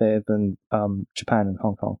stuff out there than Japan and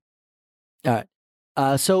Hong Kong. All right.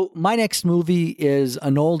 So my next movie is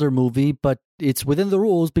an older movie, but it's within the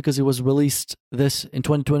rules because it was released in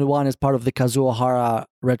 2021 as part of the Kazuo Hara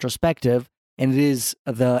retrospective, and it is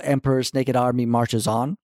The Emperor's Naked Army Marches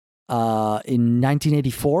On in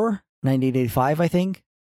 1985, I think.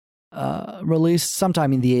 Released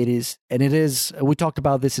sometime in the 80s, and it is, we talked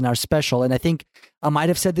about this in our special, and I think I might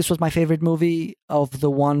have said this was my favorite movie of the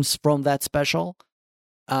ones from that special,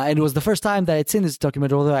 and it was the first time that I'd seen this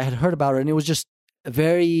documentary, although I had heard about it, and it was just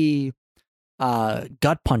very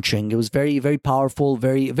gut-punching. It was very, very powerful,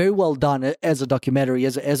 very, very well done as a documentary,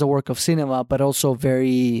 as a work of cinema, but also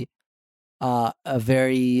very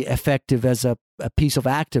effective as a piece of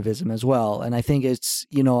activism as well. And I think it's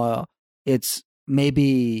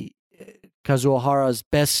maybe Kazuo Hara's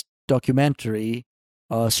best documentary,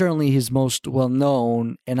 certainly his most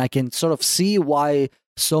well-known, and I can sort of see why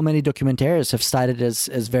so many documentarians have cited as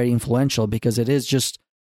very influential, because it is just,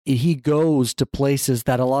 he goes to places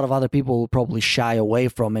that a lot of other people will probably shy away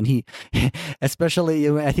from, and he, especially,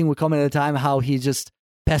 I think we commented at the time how he just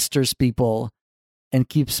pesters people and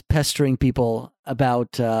keeps pestering people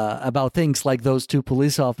about things like those two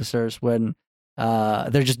police officers when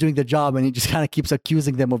they're just doing their job, and he just kind of keeps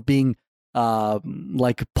accusing them of being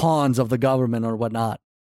like pawns of the government or whatnot.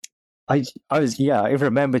 I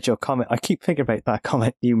remembered your comment. I keep thinking about that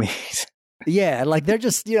comment you made. Yeah, like they're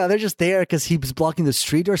just there because he was blocking the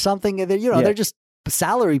street or something, and they're Yeah. they're just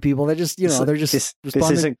salary people. They're just they're just this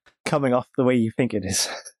responding. isn't coming off the way you think it is.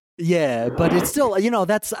 Yeah, but it's still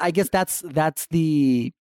that's I guess that's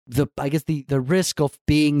the I guess the risk of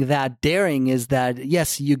being that daring is that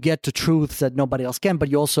yes, you get to truths that nobody else can, but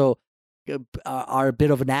you also are a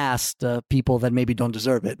bit of an ass to people that maybe don't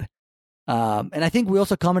deserve it. And I think we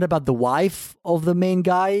also commented about the wife of the main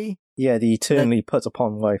guy. Yeah, the eternally put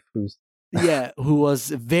upon wife who's who was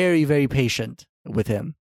very, very patient with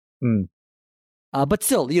him. Mm. But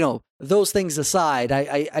still, those things aside,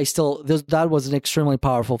 I still that was an extremely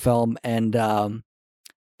powerful film, and I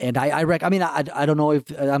don't know if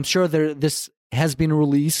I'm sure this has been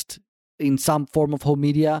released in some form of home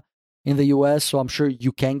media in the US, so I'm sure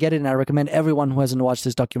you can get it, and I recommend everyone who hasn't watched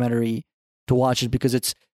this documentary to watch it because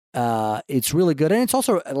it's really good, and it's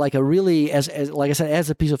also like a really as like I said, as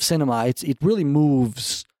a piece of cinema, it really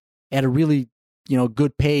moves at a really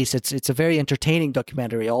good pace. It's a very entertaining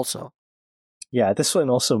documentary also. Yeah, this one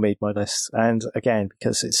also made my list, and again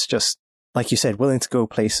because it's just like you said, willing to go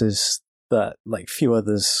places that like few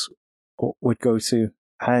others would go to,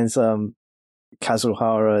 and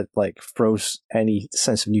Kazuhara like throws any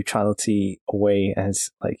sense of neutrality away, and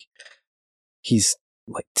like he's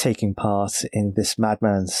like taking part in this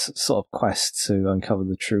madman's sort of quest to uncover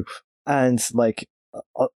the truth, and like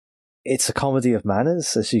it's a comedy of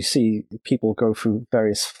manners as you see people go through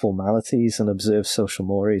various formalities and observe social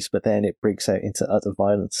mores, but then it breaks out into utter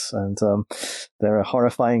violence, and there are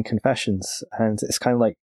horrifying confessions, and it's kind of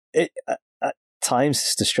like at times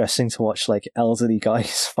it's distressing to watch like elderly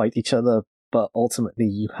guys fight each other, but ultimately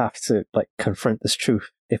you have to like confront this truth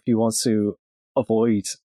if you want to avoid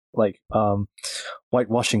like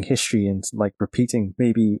whitewashing history and like repeating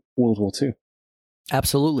maybe World War II.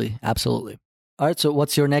 Absolutely. All right, so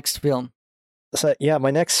what's your next film? So yeah, my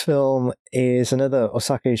next film is another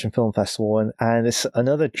Osaka Asian Film Festival one, and it's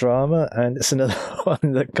another drama, and it's another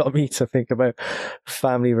one that got me to think about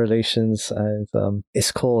family relations, and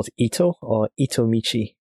it's called Ito, or Ito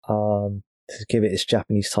Michi, to give it its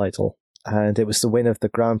Japanese title. And it was the winner of the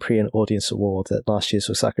Grand Prix and Audience Award at last year's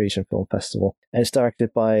Osaka Asian Film Festival. And it's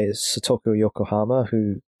directed by Satoko Yokohama,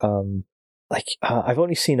 who I've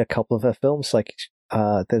only seen a couple of her films, like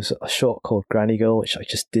there's a short called Granny Girl, which I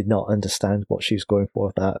just did not understand what she was going for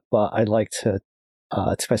with that. But I liked her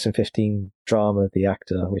 2015 drama, The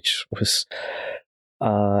Actor, which was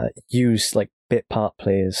used like bit part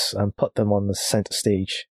players and put them on the center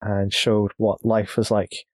stage and showed what life was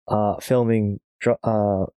like filming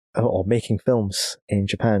or making films in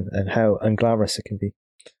Japan and how unglamorous it can be.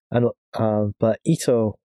 And but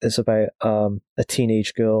Ito is about a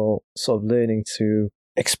teenage girl sort of learning to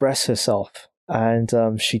express herself. And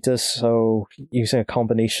she does so using a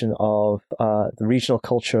combination of the regional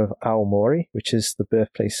culture of Aomori, which is the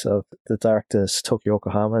birthplace of the director Satoko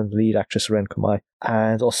Yokohama and the lead actress Ren Komai,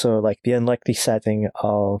 and also like the unlikely setting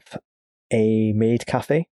of a maid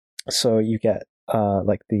cafe. So you get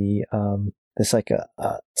like the there's like a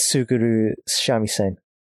tsuguru shamisen.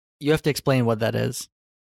 You have to explain what that is.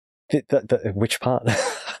 Which part?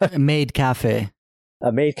 A maid cafe.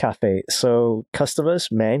 A maid cafe. So customers,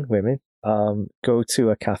 men, women, go to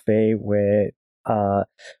a cafe where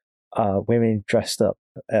women dressed up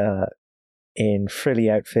in frilly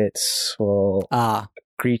outfits will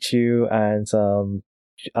greet you, and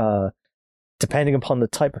depending upon the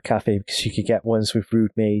type of cafe, because you could get ones with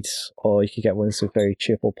rude maids or you could get ones with very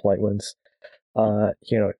cheerful, polite ones.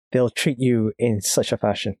 They'll treat you in such a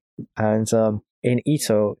fashion. And in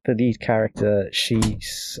Ito, the lead character,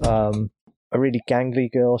 she's a really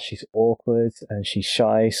gangly girl. She's awkward and she's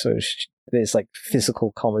shy, so there's like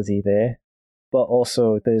physical comedy there, but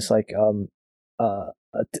also there's like a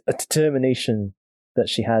determination that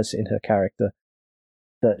she has in her character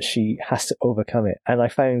that she has to overcome it. And I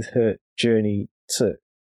found her journey to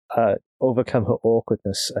overcome her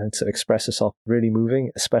awkwardness and to express herself really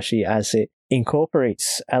moving, especially as it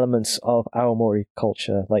incorporates elements of Aomori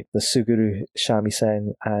culture, like the Suguru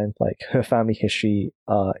shamisen and like her family history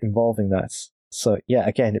involving that. So yeah,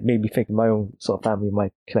 again, it made me think of my own sort of family,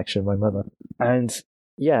 my connection with my mother. And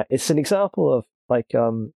yeah, it's an example of like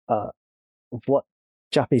what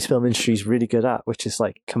Japanese film industry is really good at, which is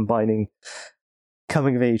like combining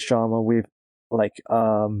coming of age drama with like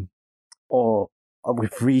or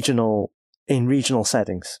with regional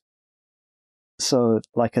settings. So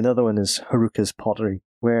like another one is Haruka's Pottery,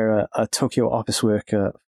 where a Tokyo office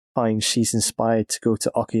worker finds she's inspired to go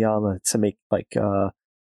to Okayama to make like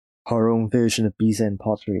her own version of Bizen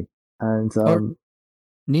pottery. And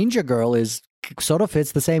Ninja Girl is sort of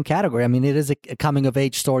fits the same category. I mean, it is a coming of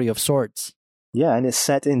age story of sorts. Yeah, and it's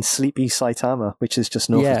set in sleepy Saitama, which is just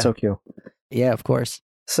north of Tokyo. Yeah, of course.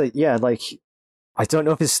 So yeah, like I don't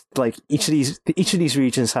know if it's like each of these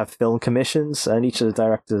regions have film commissions, and each of the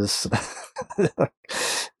directors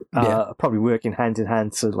probably working hand in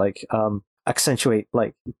hand to like accentuate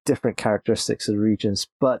like different characteristics of the regions.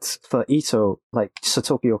 But for Ito, like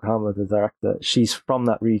Satoki Yokohama, the director, she's from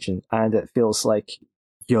that region, and it feels like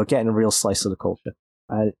you're getting a real slice of the culture.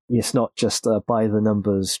 And it's not just a by the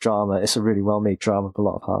numbers drama; it's a really well made drama with a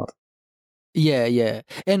lot of heart. Yeah,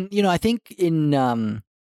 and I think in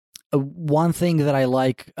one thing that I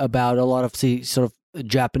like about a lot of the sort of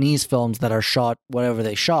Japanese films that are shot whatever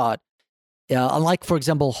they shot, unlike, for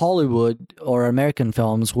example, Hollywood or American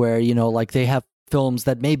films where, like they have films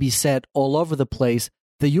that may be set all over the place,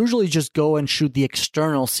 they usually just go and shoot the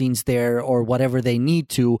external scenes there or whatever they need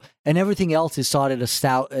to, and everything else is shot at a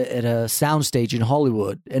soundstage in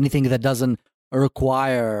Hollywood. Anything that doesn't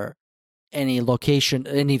require any location,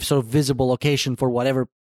 any sort of visible location for whatever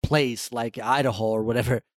place, like Idaho or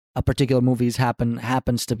whatever a particular movie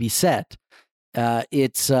happens to be set.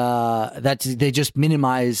 It's that they just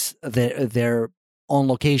minimize their on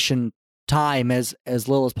location time as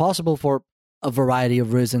little as possible for a variety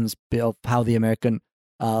of reasons of how the American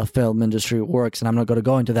film industry works, and I'm not going to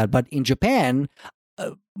go into that. But in Japan,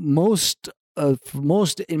 most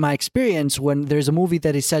in my experience, when there's a movie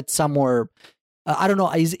that is set somewhere, I don't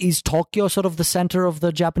know, is Tokyo sort of the center of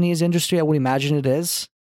the Japanese industry? I would imagine it is.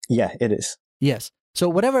 Yeah, it is. Yes. So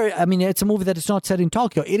whatever, I mean, it's a movie that is not set in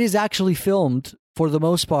Tokyo. It is actually filmed, for the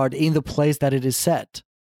most part, in the place that it is set.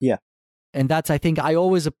 Yeah. And that's, I think, I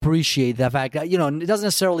always appreciate the fact that, it doesn't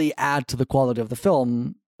necessarily add to the quality of the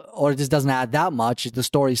film, or it just doesn't add that much. The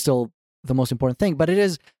story is still the most important thing, but it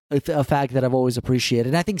is a fact that I've always appreciated.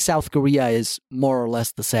 And I think South Korea is more or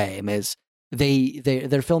less the same. Is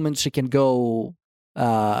their film industry can go,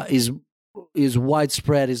 is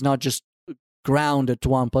widespread, is not just grounded to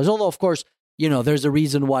one place. Although, of course, there's a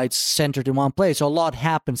reason why it's centered in one place. So a lot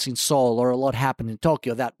happens in Seoul or a lot happened in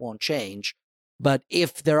Tokyo. That won't change. But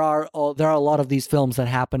if there are a lot of these films that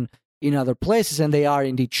happen in other places, and they are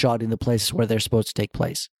indeed shot in the places where they're supposed to take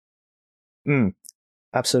place.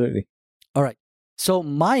 Absolutely. All right. So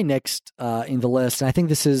my next in the list, and I think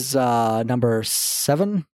this is number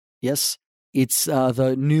 7. Yes. It's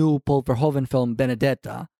the new Paul Verhoeven film,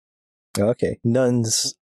 Benedetta. Okay.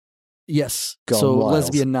 Nuns. Yes. Gone so wild.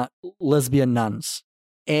 lesbian nuns.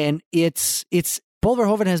 And it's Paul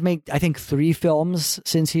Verhoeven has made, I think, 3 films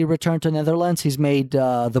since he returned to Netherlands. He's made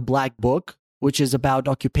The Black Book, which is about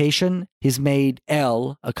occupation. He's made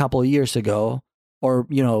Elle a couple of years ago, or,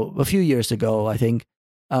 a few years ago, I think,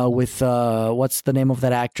 with, what's the name of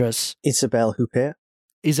that actress? Isabelle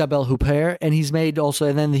Huppert. And he's made also,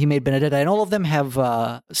 and then he made Benedetta, and all of them have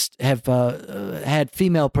had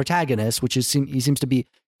female protagonists, which is he seems to be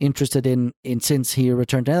interested in since he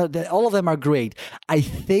returned. All of them are great. I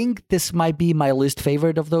think this might be my least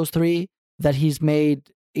favorite of those 3 that he's made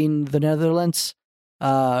in the Netherlands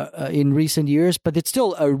in recent years, but it's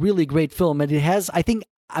still a really great film, and it has, I think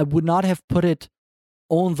I would not have put it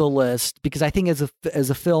on the list because I think as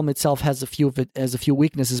a film itself has a few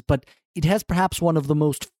weaknesses, but it has perhaps one of the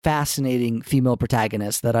most fascinating female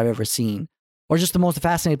protagonists that I've ever seen, or just the most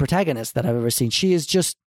fascinating protagonist that I've ever seen. She is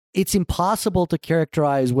just, it's impossible to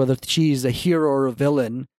characterize whether she is a hero or a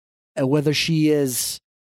villain, whether she is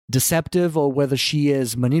deceptive or whether she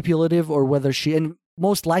is manipulative, or whether and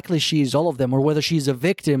most likely she is all of them, or whether she's a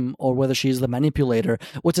victim or whether she is the manipulator.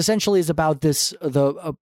 What's essentially is about this,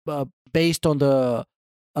 based on the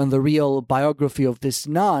real biography of this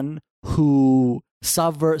nun who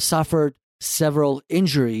suffered several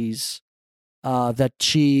injuries that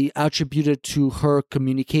she attributed to her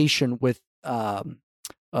communication with the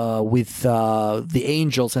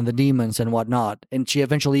angels and the demons and whatnot. And she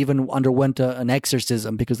eventually even underwent an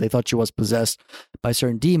exorcism because they thought she was possessed by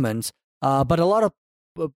certain demons. But a lot of,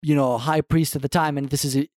 high priests at the time, and this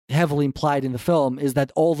is heavily implied in the film, is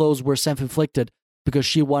that all those were self-inflicted because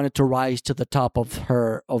she wanted to rise to the top of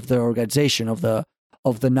the organization, of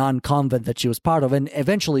the non-convent that she was part of. And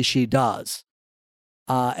eventually she does.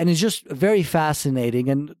 And it's just very fascinating,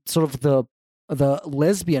 and sort of the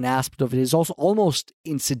lesbian aspect of it is also almost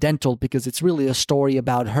incidental because it's really a story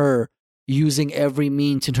about her using every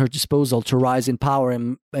means in her disposal to rise in power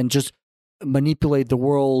and just manipulate the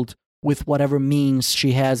world with whatever means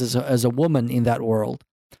she has as a woman in that world.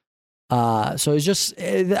 So it's just,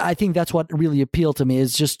 I think that's what really appealed to me.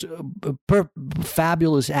 It's just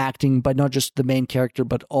fabulous acting, but not just the main character,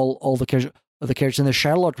 but all the characters. And there's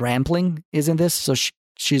Charlotte Rampling is in this, so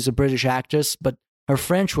she's a British actress, but Her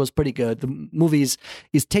French was pretty good. The movie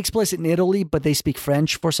takes place in Italy, but they speak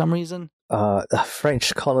French for some reason. A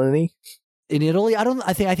French colony in Italy.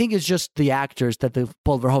 I think it's just the actors that the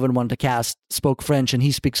Paul Verhoeven wanted to cast spoke French, and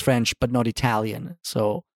he speaks French but not Italian.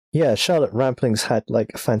 So yeah, Charlotte Rampling's had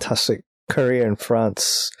like a fantastic career in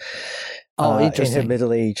France. Interesting. In her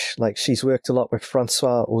middle age, like she's worked a lot with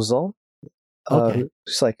Francois Ozon.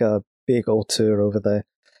 It's like a big auteur over there,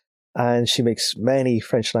 and she makes many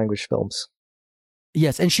French language films.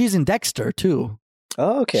 Yes, and she's in Dexter too.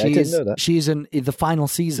 Oh, okay, I didn't know that. She's in the final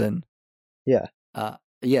season. Yeah.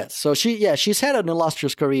 Yes. So she's had an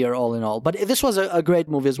illustrious career all in all. But this was a great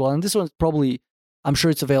movie as well, and this one's probably, I'm sure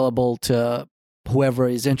it's available to whoever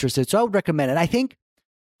is interested. So I would recommend it. I think,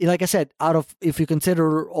 like I said, if you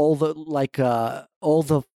consider all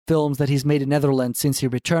the films that he's made in Netherlands since he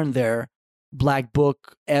returned there, Black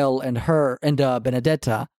Book, Elle, and Her, and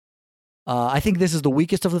Benedetta, I think this is the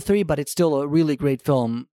weakest of the three, but it's still a really great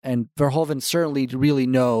film. And Verhoeven certainly really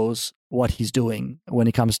knows what he's doing when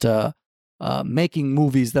it comes to making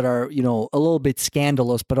movies that are, a little bit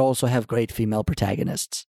scandalous, but also have great female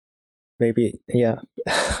protagonists. Maybe, yeah.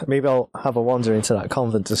 Maybe I'll have a wander into that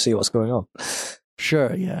convent to see what's going on.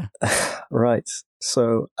 Sure, yeah. Right.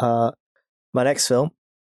 So, my next film,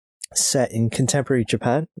 set in contemporary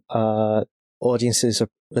Japan. Audiences are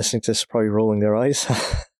listening to this probably rolling their eyes.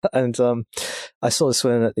 And I saw this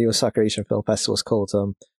one at the Osaka Asian Film Festival. It's called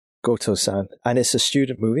Goto-san. And it's a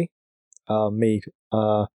student movie made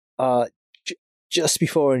just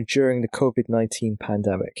before and during the COVID-19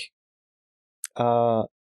 pandemic.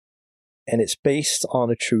 And it's based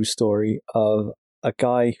on a true story of a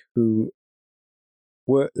guy who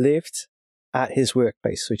lived at his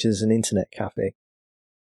workplace, which is an internet cafe.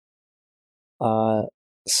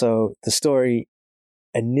 So the story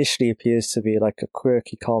initially appears to be like a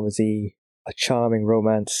quirky comedy, a charming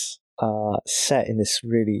romance, set in this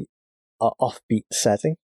really offbeat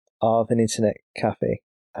setting of an internet cafe.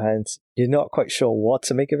 And you're not quite sure what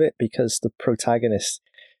to make of it because the protagonist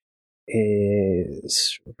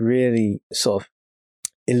is really sort of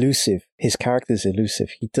elusive. His character's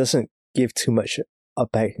elusive. He doesn't give too much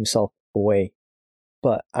about himself away.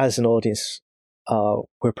 But as an audience,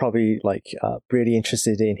 we're probably really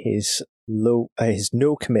interested in his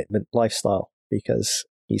no commitment lifestyle because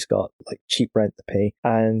he's got cheap rent to pay,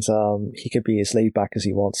 and he could be as laid back as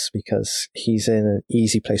he wants because he's in an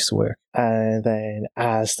easy place to work. And then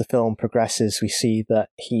as the film progresses, we see that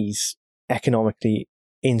he's economically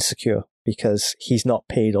insecure because he's not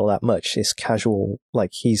paid all that much. It's casual,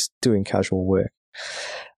 he's doing casual work,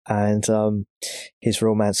 and his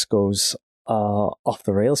romance goes off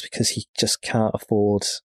the rails because he just can't afford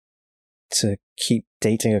to keep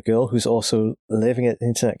dating a girl who's also living at the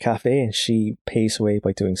internet cafe, and she pays away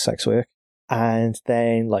by doing sex work. And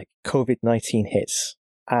then COVID-19 hits,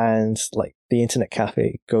 and the internet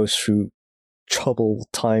cafe goes through troubled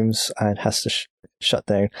times and has to shut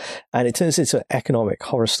down, and it turns into an economic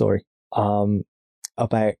horror story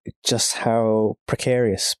about just how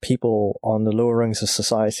precarious people on the lower rungs of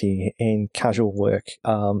society in casual work,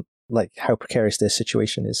 how precarious their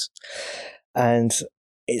situation is. And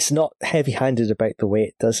it's not heavy-handed about the way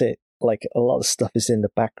it does it. A lot of stuff is in the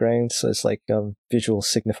background, so it's visual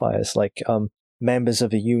signifiers, members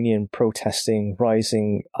of a union protesting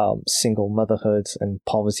rising single motherhood and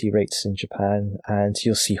poverty rates in Japan, and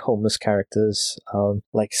you'll see homeless characters,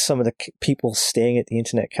 some of the people staying at the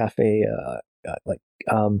internet cafe,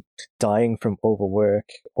 dying from overwork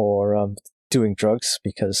or doing drugs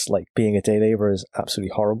because being a day laborer is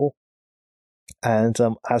absolutely horrible. And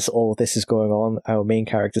as all this is going on, our main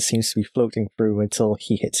character seems to be floating through until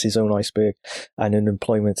he hits his own iceberg, and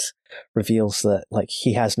unemployment reveals that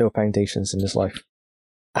he has no foundations in his life.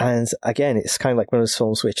 And again, it's kind of like one of those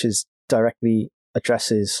films which is directly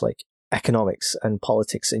addresses economics and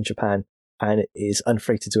politics in Japan, and it is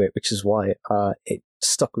unafraid to do it, which is why it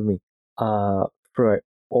stuck with me throughout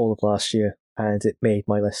all of last year, and it made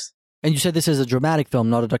my list. And you said this is a dramatic film,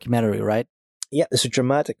 not a documentary, right? Yeah, it's a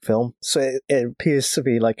dramatic film, so it appears to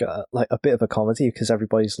be a bit of a comedy because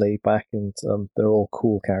everybody's laid back and they're all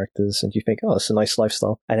cool characters, and you think, oh, it's a nice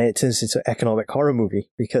lifestyle, and then it turns into an economic horror movie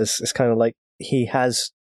because it's kind of he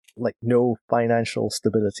has no financial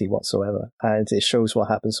stability whatsoever, and it shows what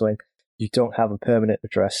happens when you don't have a permanent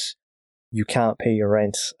address, you can't pay your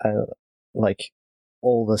rent, and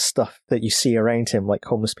all the stuff that you see around him,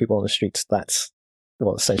 homeless people on the streets. That's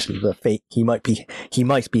essentially the fate he might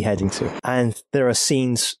be heading to. And there are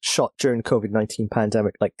scenes shot during the COVID-19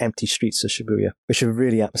 pandemic, empty streets of Shibuya, which are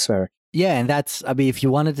really atmospheric. Yeah, and that's, if you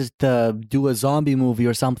wanted to do a zombie movie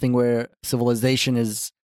or something where civilization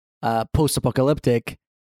is post-apocalyptic,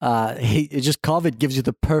 It just COVID gives you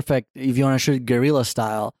the perfect, if you want to shoot guerrilla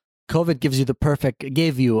style, COVID gives you the perfect,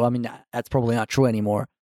 gave you, I mean, that's probably not true anymore.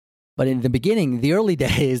 But in the beginning, the early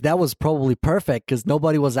days, that was probably perfect because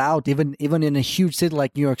nobody was out. Even in a huge city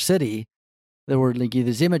like New York City, there were like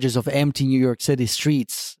these images of empty New York City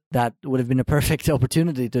streets that would have been a perfect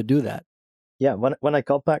opportunity to do that. Yeah, when I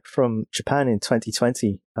got back from Japan in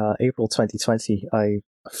 2020, April 2020, I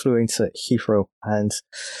flew into Heathrow and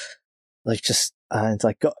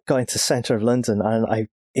I got into the center of London and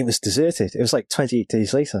it was deserted. It was like 28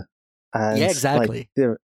 days later. And yeah, exactly.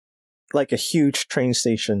 Like a huge train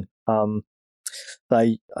station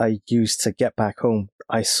that I used to get back home.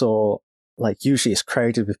 I saw, like, usually it's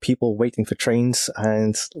crowded with people waiting for trains,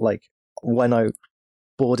 and like when I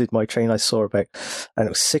boarded my train, I saw about, and it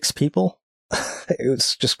was 6 people. It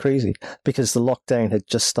was just crazy because the lockdown had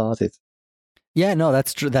just started. Yeah, no,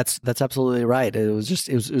 that's true. That's absolutely right. It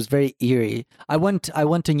was very eerie. I went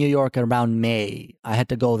to New York around May. I had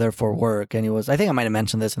to go there for work, and I think I might have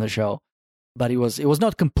mentioned this in the show, but it was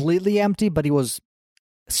not completely empty, but it was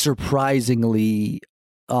surprisingly,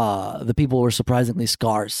 the people were surprisingly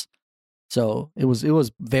scarce. So it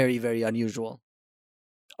was very, very unusual.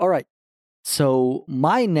 All right. So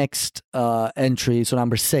my next entry, so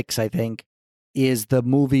number 6, I think, is the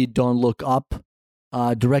movie Don't Look Up,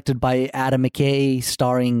 directed by Adam McKay,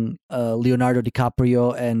 starring Leonardo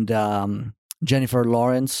DiCaprio and Jennifer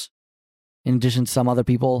Lawrence, in addition to some other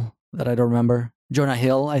people that I don't remember. Jonah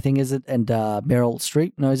Hill, I think, is it? And Meryl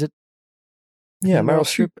Streep? No, is it? Yeah, Meryl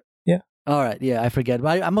Streep. Yeah. All right. Yeah, I forget.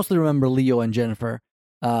 But I mostly remember Leo and Jennifer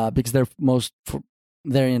because they're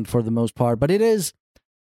in for the most part. But it is,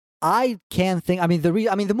 I can't think. I mean,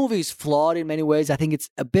 the movie is flawed in many ways. I think it's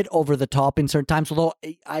a bit over the top in certain times. Although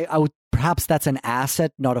I would, perhaps that's an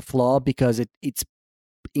asset, not a flaw, because it's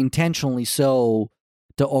intentionally so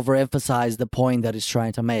to overemphasize the point that it's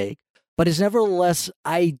trying to make. But it's nevertheless,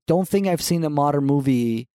 I don't think I've seen a modern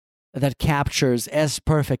movie that captures as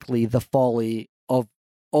perfectly the folly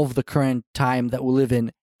of the current time that we live in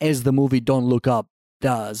as the movie Don't Look Up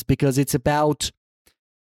does, because it's about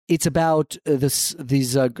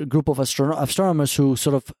these group of astronomers who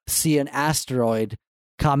sort of see an asteroid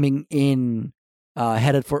coming in,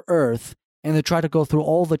 headed for Earth, and they try to go through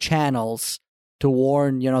all the channels to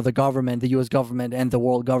warn, the government, the U.S. government, and the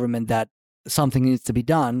world government that something needs to be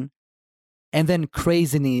done, and then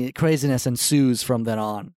craziness ensues from then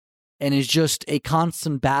on, and it's just a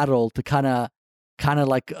constant battle to kind of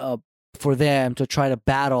like for them to try to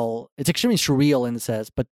battle. It's extremely surreal in the sense,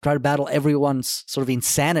 but try to battle everyone's sort of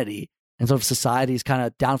insanity and sort of society's kind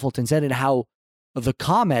of downfall to insanity, and how the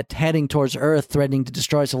comet heading towards Earth, threatening to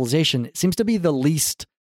destroy civilization, seems to be the least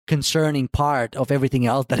concerning part of everything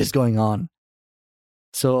else that is going on.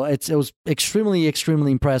 So it was extremely,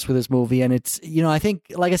 extremely impressed with this movie, and it's, I think,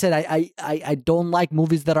 like I said, I don't like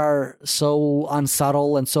movies that are so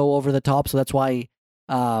unsubtle and so over the top. So that's why,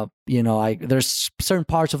 there's certain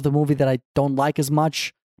parts of the movie that I don't like as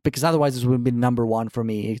much, because otherwise this would have been number 1 for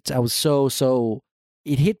me. I was so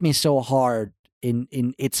it hit me so hard in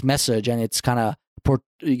its message, and it's kind of,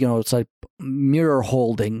 it's like mirror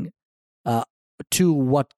holding to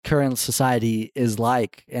what current society is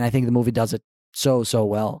like, and I think the movie does it so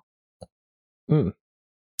well. And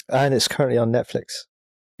it's currently on Netflix.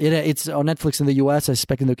 It's on Netflix in the US, I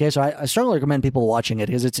suspect in the UK. So I strongly recommend people watching it,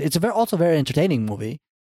 because it's also a very entertaining movie,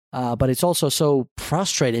 but it's also so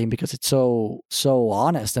frustrating because it's so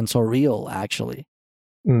honest and so real, actually.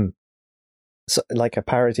 So, like a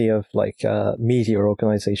parody of media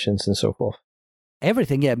organizations and so forth.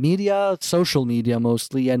 Everything, yeah, media, social media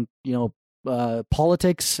mostly, and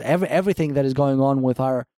politics, everything that is going on with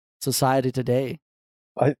our society today.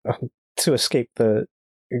 To escape the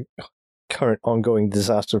current ongoing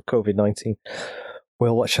disaster of COVID-19,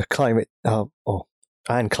 we'll watch a climate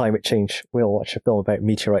change. We'll watch a film about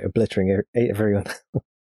meteorite obliterating everyone.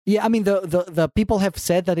 Yeah, I mean, the people have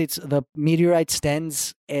said that it's the meteorite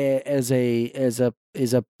stands as a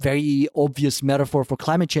very obvious metaphor for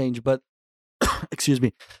climate change, but excuse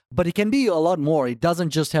me, but it can be a lot more. It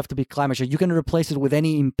doesn't just have to be climate change. You can replace it with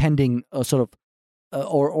any impending sort of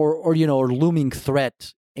or looming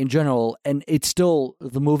threat in general, and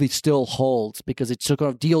the movie still holds, because it sort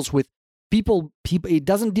of deals with people. It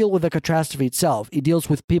doesn't deal with the catastrophe itself. It deals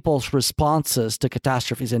with people's responses to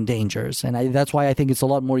catastrophes and dangers, and that's why I think it's a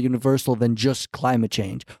lot more universal than just climate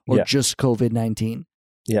change or just COVID-19.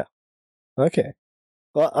 Yeah. Okay.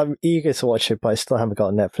 Well, I'm eager to watch it, but I still haven't got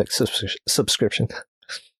a Netflix subscription.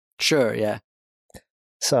 Sure. Yeah.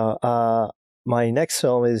 So, my next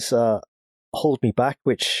film is Hold Me Back,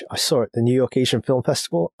 which I saw at the New York Asian Film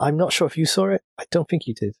Festival. I'm not sure if you saw it. I don't think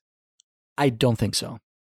you did. I don't think so.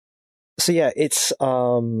 So yeah, it's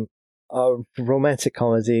a romantic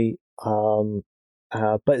comedy, but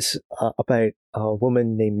it's about a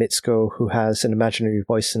woman named Mitsuko who has an imaginary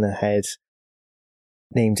voice in her head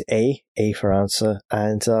named A for answer,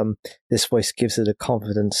 and this voice gives her the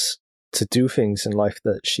confidence to do things in life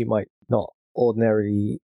that she might not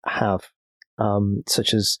ordinarily have,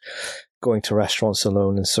 such as going to restaurants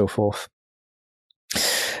alone and so forth,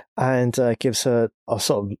 and gives her a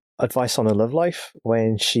sort of advice on her love life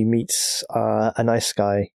when she meets a nice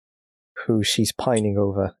guy who she's pining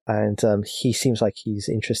over, and he seems like he's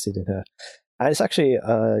interested in her. And it's actually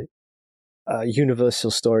a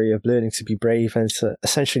universal story of learning to be brave and to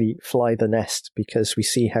essentially fly the nest, because we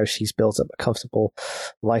see how she's built up a comfortable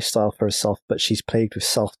lifestyle for herself, but she's plagued with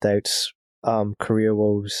self-doubts, career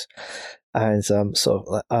woes, and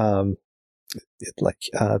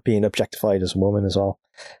being objectified as a woman as well.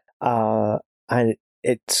 And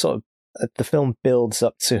it sort of, the film builds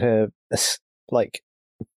up to her like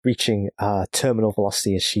reaching terminal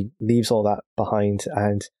velocity as she leaves all that behind,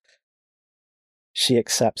 and she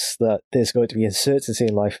accepts that there's going to be uncertainty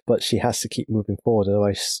in life, but she has to keep moving forward,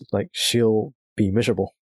 otherwise, like, she'll be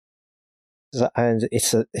miserable. And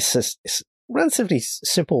it's a relatively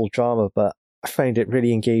simple drama, but I find it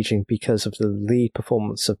really engaging because of the lead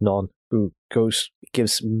performance of Non, who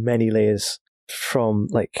gives many layers from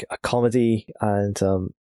like a comedy and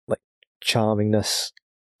like charmingness,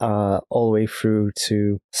 all the way through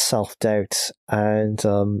to self-doubt and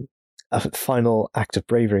a final act of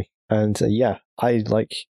bravery. And I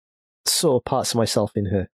saw parts of myself in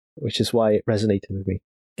her, which is why it resonated with me.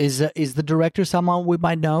 Is the director someone we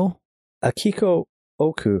might know? Akiko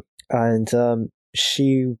Oku, and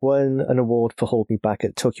she won an award for Hold Me Back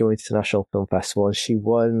at Tokyo International Film Festival, and she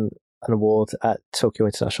won an award at Tokyo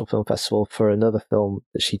International Film Festival for another film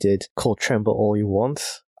that she did called Tremble All You Want.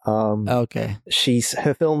 Okay.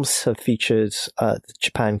 Her films have featured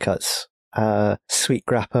Japan cuts. Sweet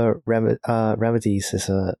Grappa Remedies is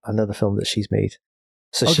another film that she's made.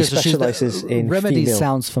 So she specializes in Remedies female.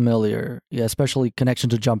 Sounds familiar, yeah, especially connection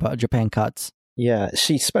to Japan cuts. Yeah,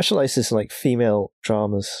 she specializes in like female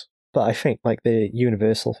dramas, but I think like the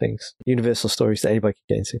universal stories that anybody can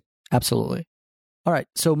get into. Absolutely. All right,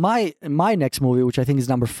 so my next movie, which I think is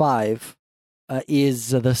number 5, is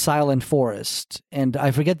The Silent Forest, and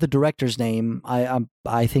I forget the director's name.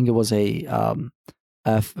 I think it was a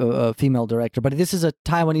female director, but this is a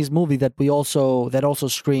Taiwanese movie that also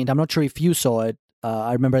screened. I'm not sure if you saw it.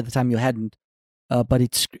 I remember at the time you hadn't, but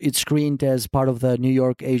it screened as part of the New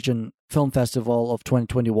York Asian Film Festival of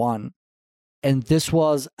 2021. And this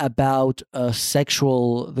was about the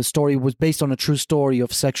story was based on a true story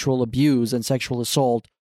of sexual abuse and sexual assault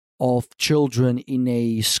of children in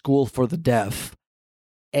a school for the deaf.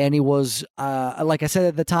 And it was, like I said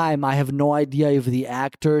at the time, I have no idea if the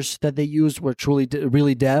actors that they used were truly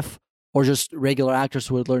really deaf or just regular actors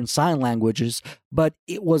who had learned sign languages. But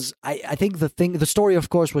it was, I think the story, of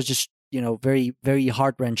course, was just, very, very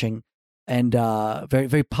heart-wrenching and very,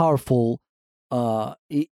 very powerful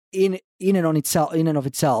in and of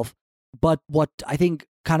itself. But what I think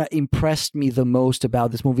kind of impressed me the most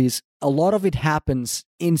about this movie is a lot of it happens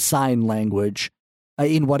in sign language,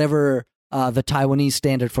 in whatever the Taiwanese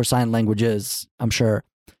standard for sign language is, I'm sure.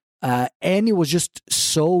 And it was just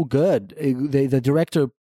so good. The director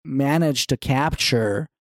managed to capture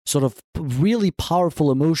sort of really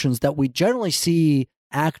powerful emotions that we generally see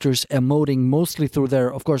actors emoting mostly through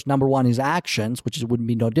their, of course, number one is actions, which wouldn't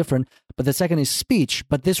be no different, but the second is speech.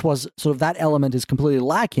 But this was sort of, that element is completely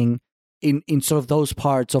lacking in sort of those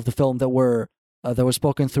parts of the film that were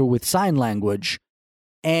spoken through with sign language.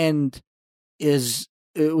 And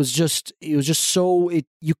it was just so,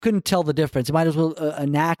 you couldn't tell the difference. It might as well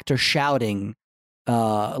an actor shouting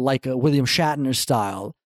like a William Shatner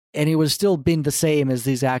style, and it would have still been the same as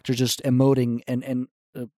these actors just emoting and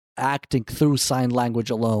acting through sign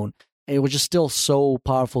language alone. It was just still so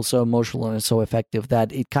powerful, so emotional, and so effective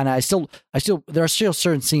that it kind of, I still there are still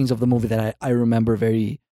certain scenes of the movie that I remember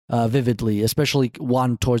very vividly, especially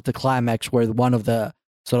one towards the climax where one of the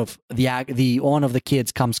sort of one of the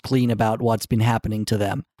kids comes clean about what's been happening to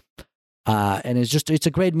them. And it's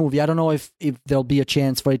a great movie. I don't know if there'll be a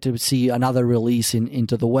chance for it to see another release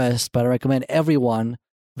into the West, but I recommend everyone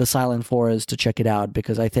The Silent Forest to check it out,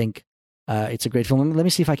 because I think it's a great film. Let me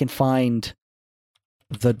see if I can find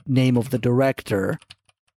the name of the director.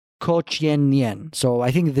 Ko Chien-nien. So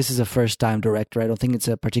I think this is a first-time director. I don't think it's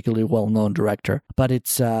a particularly well-known director, but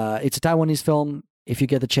it's a Taiwanese film. If you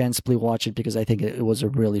get the chance, please watch it, because I think it was a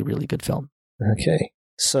really, really good film. Okay.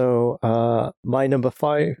 So my number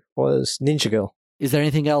 5 was Ninja Girl. Is there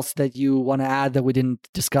anything else that you want to add that we didn't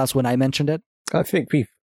discuss when I mentioned it? I think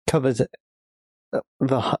we've covered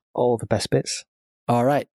all the best bits. All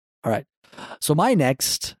right. So my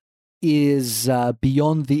next is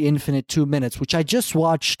Beyond the Infinite 2 Minutes, which I just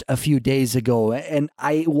watched a few days ago, and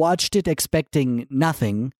I watched it expecting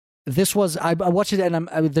nothing. This was I watched it, and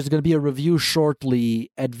there's going to be a review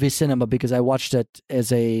shortly at VCinema because I watched it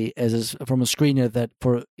from a screener that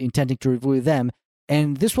for intending to review them,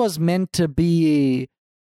 and this was meant to be.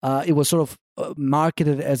 It was sort of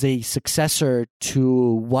marketed as a successor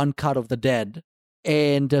to One Cut of the Dead.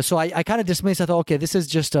 And so I kind of dismissed. I thought, okay, this is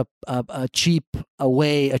just a cheap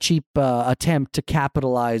attempt to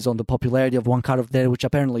capitalize on the popularity of One Cut of the Dead, which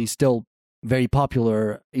apparently is still very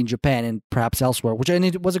popular in Japan and perhaps elsewhere. And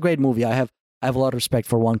it was a great movie. I have a lot of respect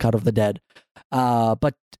for One Cut of the Dead.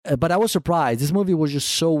 But I was surprised. This movie was just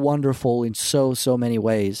so wonderful in so many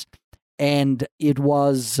ways. And it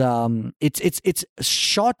was it's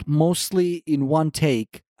shot mostly in one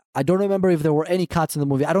take. I don't remember if there were any cuts in the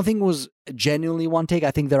movie. I don't think it was genuinely one take.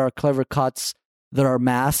 I think there are clever cuts that are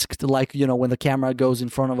masked, like, you know, when the camera goes in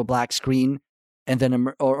front of a black screen and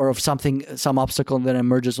then or of some obstacle and then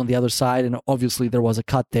emerges on the other side, and obviously there was a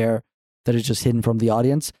cut there that is just hidden from the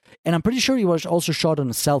audience. And I'm pretty sure he was also shot on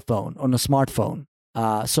a cell phone, on a smartphone.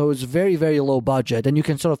 So it's very, very low budget, and you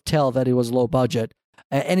can sort of tell that it was low budget.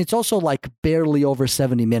 And it's also like barely over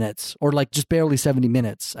 70 minutes, or like just barely 70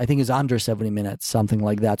 minutes. I think it's under 70 minutes, something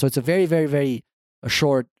like that. So it's a very, very, very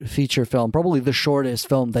short feature film, probably the shortest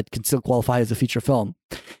film that can still qualify as a feature film.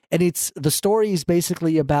 And the story is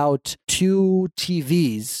basically about two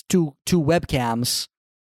TVs, two webcams,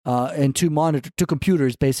 and two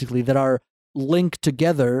computers basically that are linked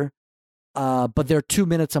together, but they're 2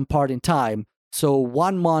 minutes apart in time. So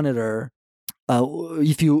one monitor.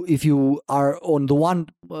 If you are on the one,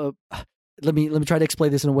 let me try to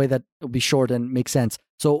explain this in a way that will be short and make sense.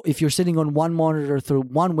 So if you're sitting on one monitor through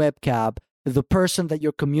one webcam, the person that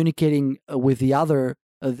you're communicating with the other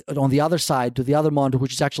on the other side to the other monitor,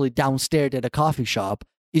 which is actually downstairs at a coffee shop,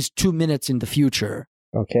 is 2 minutes in the future.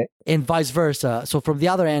 Okay. And vice versa. So from the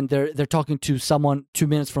other end, they're talking to someone 2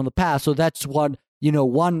 minutes from the past. So that's the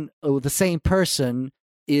same person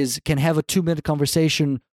can have a 2 minute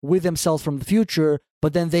conversation with themselves from the future,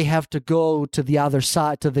 but then they have to go to the other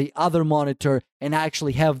side, to the other monitor, and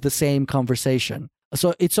actually have the same conversation.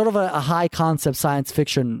 So it's sort of a high concept science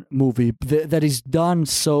fiction movie that is done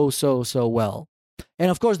so well. And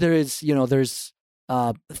of course there's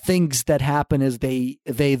things that happen as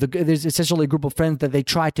there's essentially a group of friends that they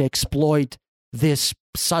try to exploit this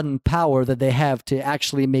sudden power that they have to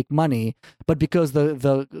actually make money, but because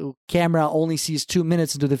the camera only sees 2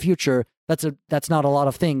 minutes into the future, that's not a lot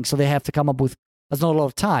of things. So they have to come up with that's not a lot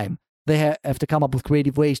of time. They have to come up with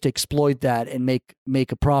creative ways to exploit that and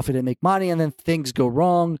make a profit and make money, and then things go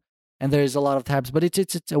wrong. And there's a lot of times, but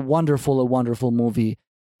it's a wonderful movie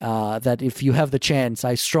that if you have the chance,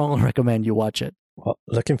 I strongly recommend you watch it. Well,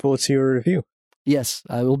 looking forward to your review. Yes,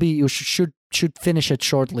 I will be. You should finish it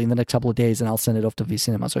shortly in the next couple of days, and I'll send it off to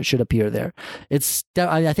VCinema, so it should appear there.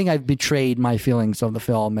 I think I've betrayed my feelings of the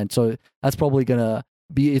film, and so that's probably gonna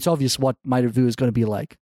be. It's obvious what my review is going to be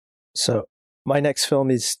like. So my next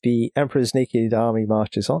film is The Emperor's Naked Army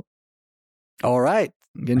Marches On. All right,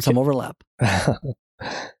 getting some overlap.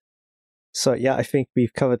 So yeah, I think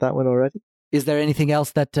we've covered that one already. Is there anything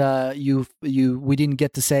else that we didn't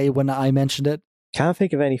get to say when I mentioned it? Can't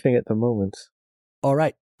think of anything at the moment. All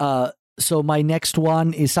right. So my next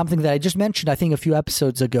one is something that I just mentioned, I think, a few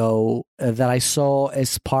episodes ago that I saw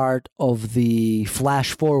as part of the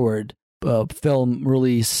Flash Forward film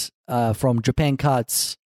release from Japan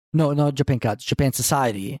Cuts. No, not Japan Cuts, Japan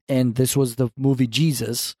Society. And this was the movie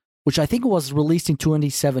Jesus, which I think was released in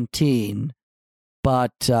 2017.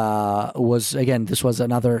 But this was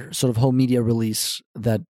another sort of home media release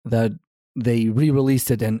that they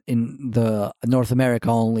re-released it in the North America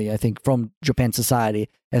only, I think, from Japan Society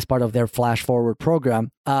as part of their Flash Forward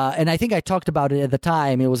program. And I think I talked about it at the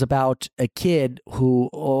time. It was about a kid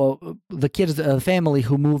a family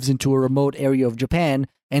who moves into a remote area of Japan,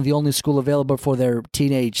 and the only school available for their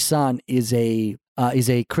teenage son is a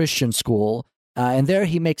Christian school. And there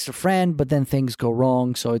he makes a friend, but then things go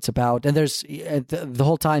wrong. So it's about, and there's the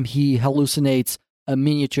whole time he hallucinates a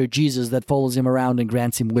miniature Jesus that follows him around and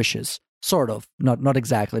grants him wishes. Sort of, not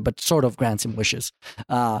exactly, but sort of grants him wishes.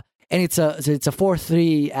 And it's a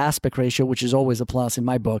 4:3 aspect ratio, which is always a plus in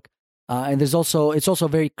my book. And it's also a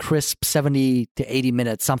very crisp 70 to 80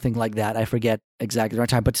 minutes, something like that. I forget exactly the right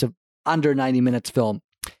time, but it's a under 90 minutes film.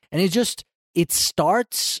 And it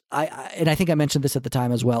starts, and I think I mentioned this at the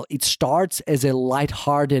time as well. It starts as a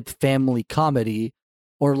lighthearted family comedy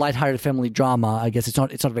or lighthearted family drama. I guess it's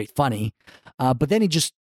not very funny, but then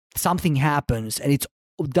something happens, and it's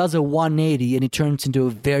does a 180 and it turns into a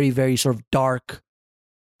very, very sort of dark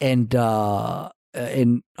and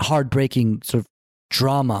heartbreaking sort of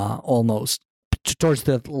drama almost towards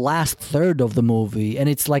the last third of the movie. And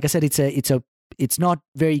it's like I said, it's not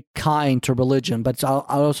very kind to religion, but I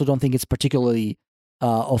also don't think it's particularly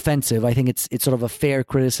offensive. I think it's sort of a fair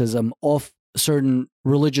criticism of certain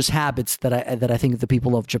religious habits that I think the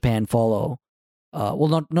people of Japan follow. Well,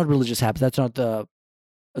 not religious habits. That's not the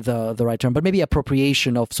right term, but maybe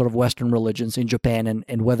appropriation of sort of Western religions in Japan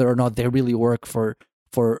and whether or not they really work for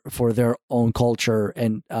their own culture.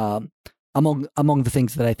 And among the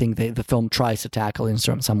things that I think the film tries to tackle in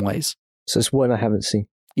some ways. So it's one I haven't seen.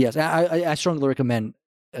 Yes, I strongly recommend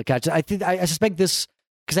catch it. I suspect this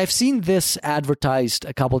because I've seen this advertised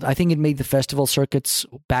a couple. I think it made the festival circuits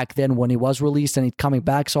back then when it was released, and it's coming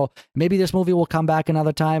back. So maybe this movie will come back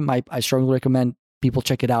another time. I strongly recommend people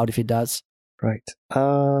check it out if it does. Right.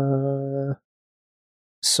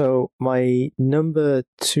 So my number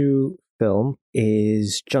 2 film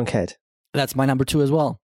is Junkhead. That's my number 2 as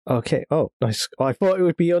well. Okay. Oh, nice. I thought it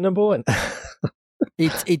would be your number 1.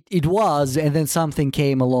 It was, and then something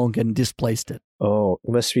came along and displaced it. Oh,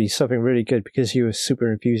 it must be something really good because you were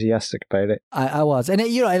super enthusiastic about it. I was, and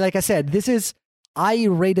like I said, I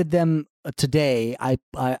rated them today.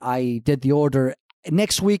 I did the order.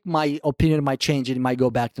 Next week, my opinion might change. It might go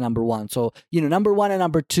back to number 1. So number 1 and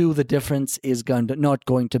number 2, the difference is not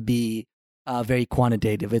going to be very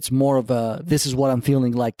quantitative. It's more of a this is what I'm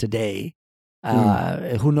feeling like today.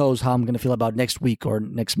 Who knows how I'm going to feel about next week or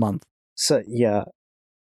next month. So yeah,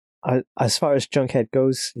 as far as Junkhead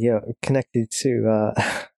goes, connected to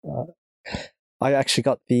I actually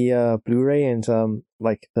got the Blu-ray and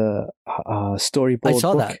like the storyboard. I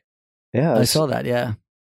saw book. That. Yeah, I saw that. Yeah.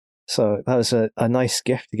 So that was a nice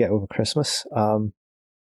gift to get over Christmas. I'm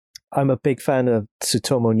a big fan of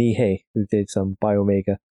Tsutomu Nihei, who did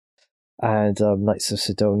Biomega and Knights of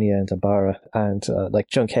Sidonia and Abara, and like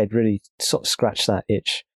Junkhead really sort of scratched that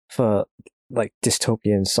itch for like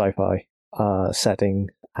dystopian sci-fi setting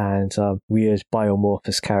and weird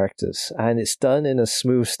biomorphous characters, and it's done in a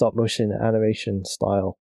smooth stop motion animation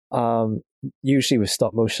style. Usually with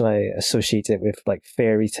stop motion, I associate it with like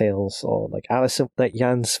fairy tales or like like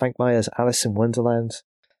Jan Svankmeyer's Alice in Wonderland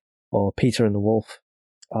or Peter and the Wolf.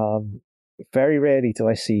 Very rarely do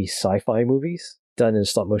I see sci-fi movies done in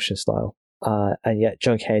stop motion style, and yet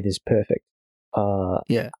Junkhead is perfect.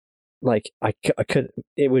 Yeah. Like I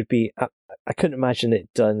couldn't imagine it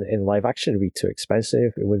done in live action. It would be too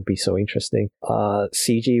expensive. It wouldn't be so interesting.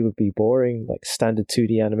 CG would be boring, like standard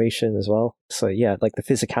 2D animation as well. So yeah, like the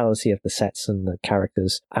physicality of the sets and the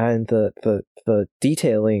characters and the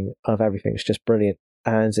detailing of everything is just brilliant.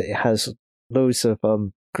 And it has loads of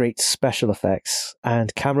great special effects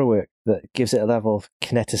and camera work that gives it a level of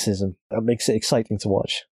kineticism that makes it exciting to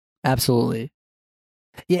watch. Absolutely.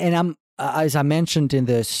 Yeah, and as I mentioned in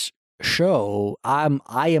this show,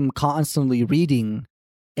 I am constantly reading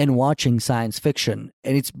and watching science fiction,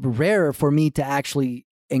 and it's rare for me to actually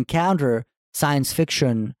encounter science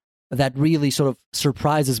fiction that really sort of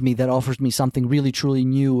surprises me, that offers me something really truly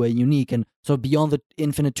new and unique. And so Beyond the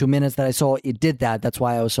Infinite 2 Minutes that I saw, it did that. That's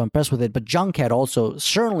why I was so impressed with it. But Junkhead also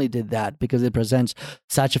certainly did that because it presents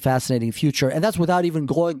such a fascinating future, and that's without even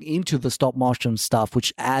going into the stop motion stuff,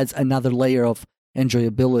 which adds another layer of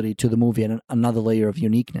enjoyability to the movie and another layer of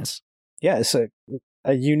uniqueness. Yeah, it's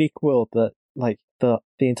a unique world that, like, the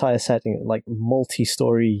entire setting, like,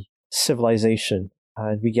 multi-story civilization,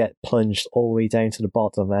 and we get plunged all the way down to the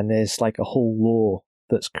bottom, and there's, like, a whole lore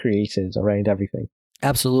that's created around everything.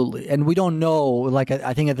 Absolutely. And we don't know, like,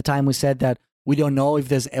 I think at the time we said that we don't know if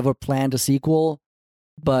there's ever planned a sequel,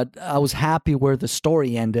 but I was happy where the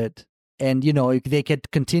story ended. And, if they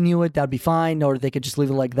could continue it, that'd be fine, or they could just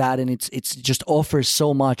leave it like that, and it's just offers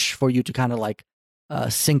so much for you to kind of, like,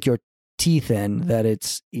 sink your teeth in, that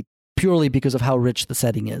it purely because of how rich the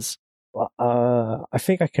setting is. I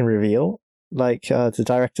think I can reveal, like, the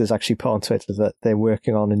directors actually put on Twitter that they're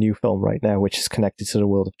working on a new film right now, which is connected to the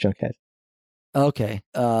world of Junkhead. Okay.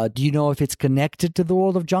 Do you know if it's connected to the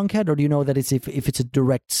world of Junkhead, or do you know that it's if it's a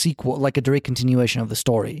direct sequel, like a direct continuation of the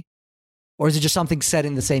story? Or is it just something set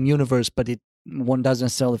in the same universe, but one doesn't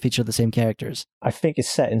necessarily feature the same characters? I think it's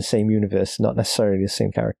set in the same universe, not necessarily the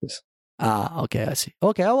same characters. Okay, I see.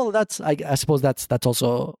 Okay, well, I suppose that's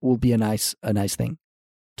also will be a nice thing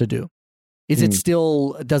to do. Is it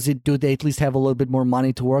still? Do they at least have a little bit more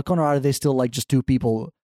money to work on, or are they still like just two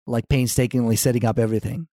people, like painstakingly setting up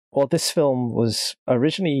everything? Well, this film was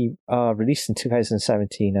originally released in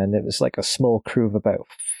 2017, and it was like a small crew of about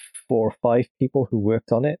 4 or 5 people who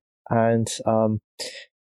worked on it. And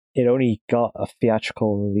it only got a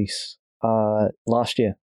theatrical release last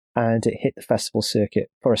year, and it hit the festival circuit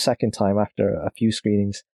for a second time after a few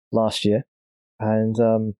screenings last year. And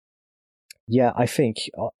I think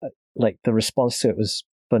like the response to it was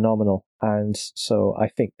phenomenal, and so I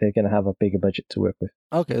think they're going to have a bigger budget to work with.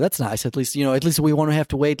 Okay, that's nice. At least we won't have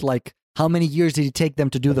to wait. Like, how many years did it take them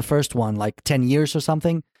to do the first one? Like 10 years or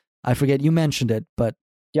something? I forget. You mentioned it, but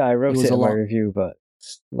yeah, I wrote it in my review. But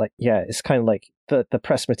it's kind of like the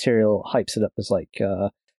press material hypes it up as like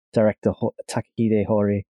director Takahide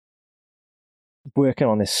Hori working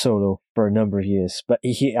on this solo for a number of years, but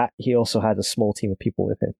he also had a small team of people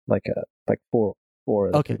with him, like four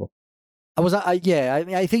other people.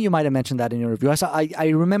 I think you might have mentioned that in your review. I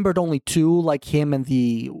remembered only two, like him and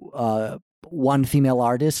the one female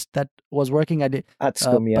artist that was working. I did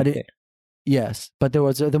Atsuko Miyake. Yes, but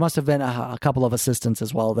there must have been a couple of assistants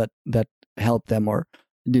as well that helped them or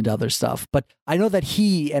did other stuff. But I know that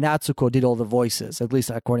he and Atsuko did all the voices, at least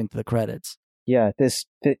according to the credits. Yeah,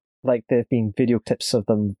 there've been video clips of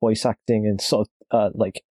them voice acting and sort of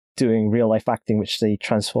like doing real life acting, which they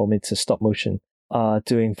transform into stop motion.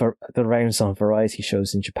 Doing the rounds on variety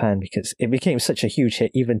shows in Japan because it became such a huge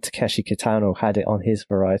hit. Even Takeshi Kitano had it on his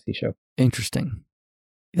variety show. Interesting.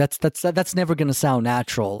 That's never going to sound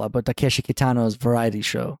natural, but Takeshi Kitano's variety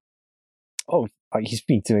show. Oh, he's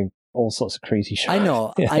been doing all sorts of crazy shows. I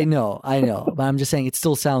know, yeah. I know. But I'm just saying it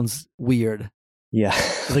still sounds weird. Yeah.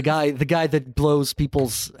 the guy that blows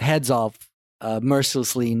people's heads off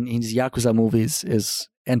mercilessly in his Yakuza movies is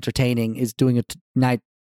entertaining, is doing a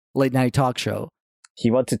late night talk show. He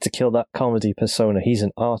wanted to kill that comedy persona. He's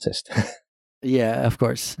an artist. Yeah, of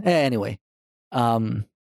course. Anyway.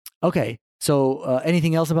 Okay. So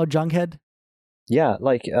anything else about Junkhead? Yeah,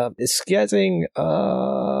 like it's getting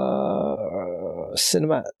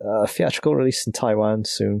theatrical release in Taiwan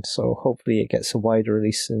soon, so hopefully it gets a wider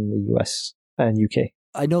release in the US and UK.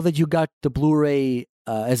 I know that you got the Blu-ray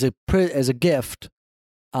as a gift.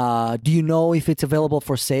 Do you know if it's available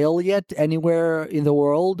for sale yet anywhere in the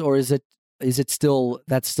world, or is it still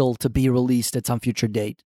to be released at some future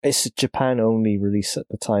date? It's a Japan only release at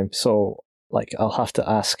the time, so like I'll have to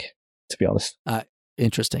ask, to be honest.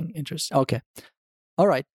 Interesting. Okay. All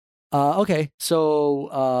right. Okay.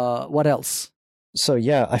 So what else? So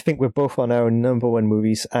yeah, I think we're both on our number one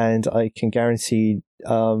movies, and I can guarantee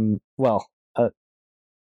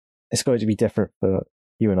it's going to be different for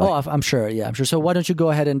you and I. Oh, I'm sure. Yeah, I'm sure. So why don't you go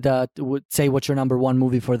ahead and say what your number one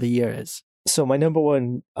movie for the year is? So my number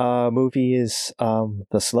one movie is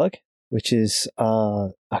The Slug, which is a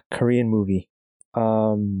Korean movie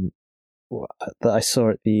that I saw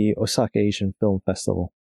at the Osaka Asian Film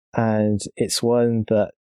Festival, and it's one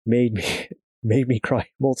that made me cry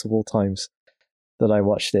multiple times that I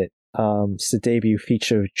watched it. It's the debut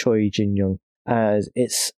feature of Choi Jin-young, and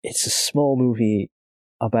it's a small movie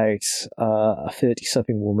about a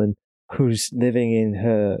 30-something woman who's living in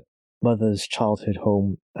her mother's childhood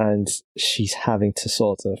home, and she's having to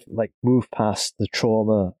sort of like move past the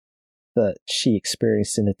trauma that she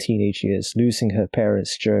experienced in her teenage years, losing her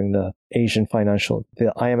parents during the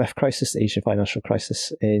IMF crisis, the Asian financial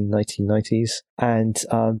crisis in 1990s, and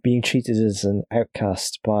being treated as an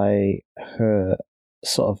outcast by her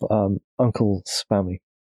sort of uncle's family,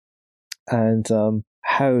 and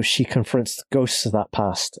how she confronts the ghosts of that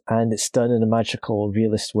past, and it's done in a magical,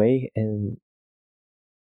 realist way in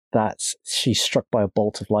that she's struck by a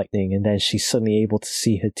bolt of lightning, and then she's suddenly able to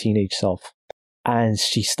see her teenage self, and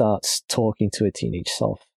she starts talking to her teenage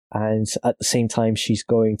self, and at the same time she's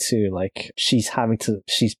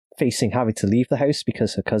facing having to leave the house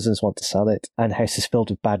because her cousins want to sell it, and the house is filled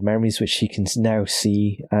with bad memories which she can now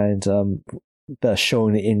see, and they're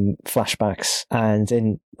shown in flashbacks, and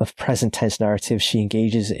in the present tense narrative she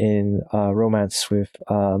engages in romance with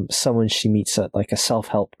someone she meets at like a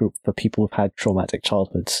self-help group for people who've had traumatic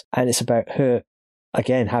childhoods, and it's about her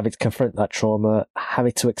again having to confront that trauma,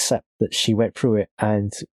 having to accept that she went through it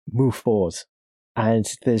and move forward. And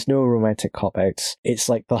there's no romantic cop-outs. It's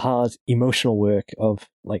like the hard emotional work of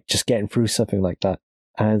like just getting through something like that,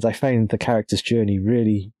 and I found the character's journey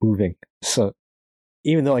really moving. So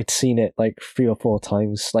even though I'd seen it like 3 or 4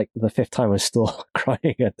 times, like the 5th time I was still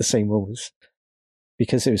crying at the same moments,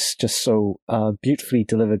 because it was just so beautifully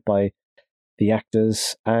delivered by the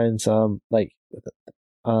actors, and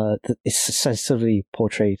it's sensitively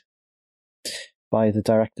portrayed by the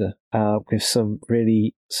director with some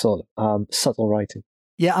really sort of subtle writing.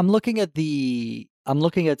 Yeah, I'm looking at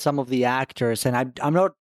some of the actors, and I'm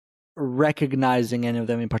not recognizing any of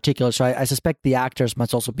them in particular, so I suspect the actors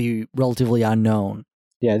must also be relatively unknown.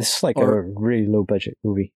 Yeah, this is like a really low budget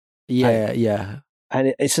movie. Yeah.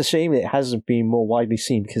 And it's a shame it hasn't been more widely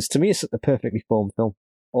seen, because to me it's a perfectly formed film.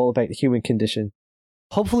 all about the human condition.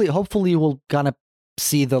 Hopefully we'll gonna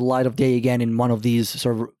see the light of day again in one of these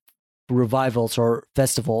sort of revivals or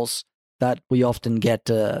festivals that we often get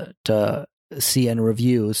to see and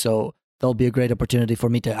review. So there'll be a great opportunity for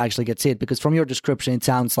me to actually get to see it, because from your description, it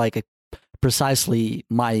sounds like precisely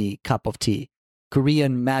my cup of tea.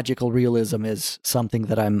 Korean magical realism is something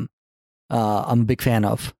that I'm a big fan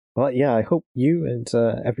of. Well, yeah, I hope you and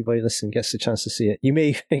everybody listening gets the chance to see it. You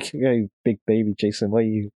may think, big baby Jason, why are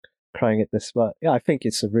you crying at this? But yeah, I think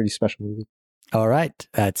it's a really special movie. All right,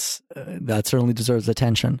 that certainly deserves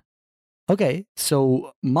attention. Okay,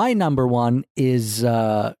 so my number one is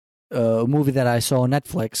a movie that I saw on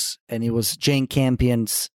Netflix, and it was Jane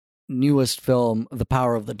Campion's newest film, The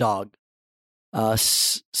Power of the Dog,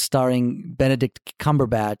 starring Benedict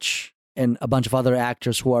Cumberbatch and a bunch of other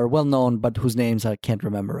actors who are well known, but whose names I can't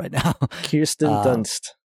remember right now. Kirsten Dunst.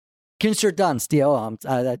 Kirsten Dunst,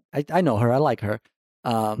 yeah, I know her. I like her.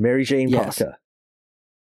 Mary Jane Parker.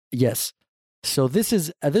 Yes. So this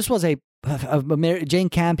was a Jane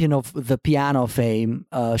Campion of the piano fame.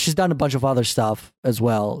 She's done a bunch of other stuff as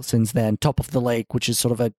well since then. Top of the Lake, which is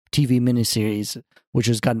sort of a TV miniseries, which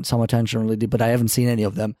has gotten some attention lately, but I haven't seen any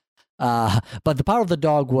of them. But The Power of the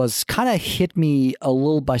Dog was kind of hit me a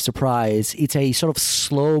little by surprise. It's a sort of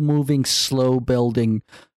slow-moving, slow-building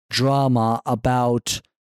drama about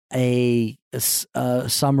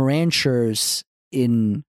some ranchers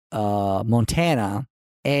in Montana,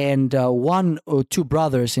 and one or two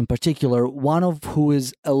brothers in particular, one of who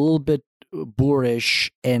is a little bit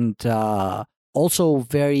boorish and also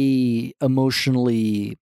very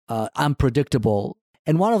emotionally unpredictable,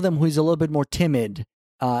 and one of them who is a little bit more timid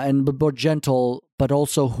and more gentle, but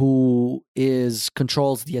also who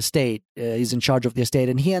controls the estate. He's in charge of the estate,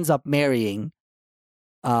 and he ends up marrying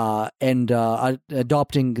and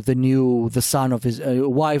adopting the son of his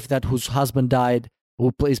wife whose husband died,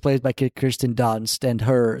 who is played by Kirsten Dunst, and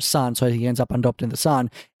her son. So he ends up adopting the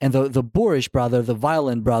son. And the boorish brother, the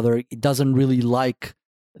violent brother, doesn't really like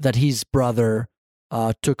that his brother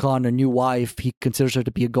took on a new wife. He considers her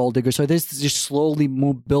to be a gold digger. So there's this slowly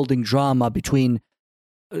building drama between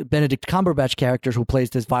Benedict Cumberbatch character, who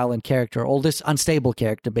plays this violent character, all this unstable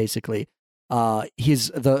character, basically, his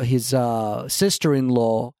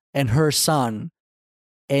sister-in-law and her son,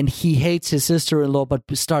 and he hates his sister-in-law but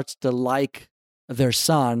starts to like their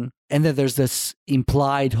son, and then there's this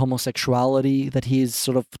implied homosexuality that he's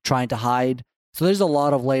sort of trying to hide. So there's a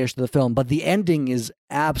lot of layers to the film, but the ending is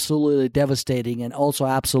absolutely devastating, and also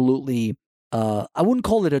absolutely I wouldn't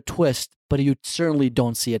call it a twist, but you certainly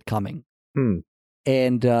don't see it coming.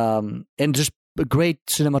 And just great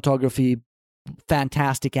cinematography,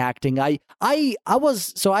 fantastic acting. I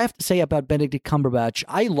have to say about Benedict Cumberbatch,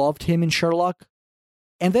 I loved him in Sherlock,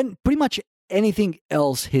 and then pretty much anything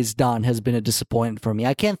else he's done has been a disappointment for me.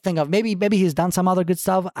 I can't think of, maybe he's done some other good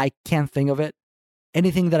stuff. I can't think of it.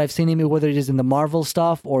 Anything that I've seen him, whether it is in the Marvel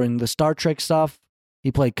stuff or in the Star Trek stuff,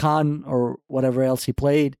 he played Khan or whatever else he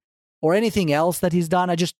played, or anything else that he's done,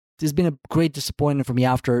 it's been a great disappointment for me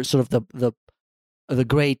after sort of the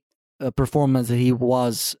great performance that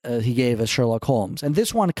he gave as Sherlock Holmes. And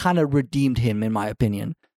this one kind of redeemed him, in my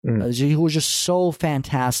opinion. He was just so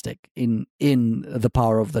fantastic in The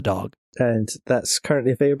Power of the Dog. And that's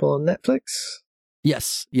currently available on Netflix?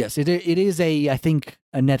 Yes. It is I think,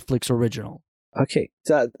 a Netflix original. Okay.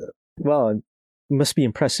 Well, it must be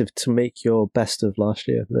impressive to make your best of last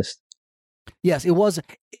year list. Yes, it was.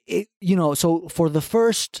 So for the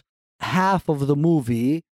first half of the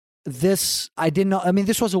movie, this I didn't know. I mean,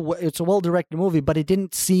 it's a well-directed movie, but it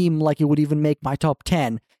didn't seem like it would even make my top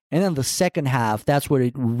 10. And then the second half, that's where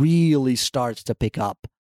it really starts to pick up.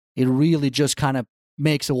 It really just kind of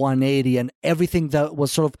makes a 180, and everything that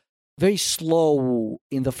was sort of very slow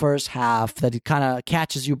in the first half, that it kind of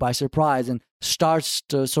catches you by surprise and starts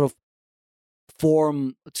to sort of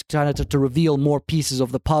form, to reveal more pieces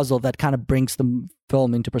of the puzzle that kind of brings the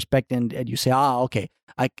film into perspective, and you say, okay,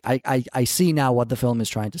 I see now what the film is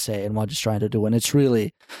trying to say and what it's trying to do. And it's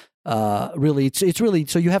really it's really,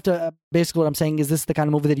 so you have to, basically what I'm saying is, this is the kind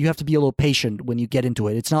of movie that you have to be a little patient when you get into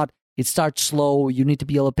it. It's not, it starts slow, you need to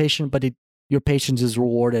be a little patient, but your patience is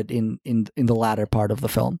rewarded in the latter part of the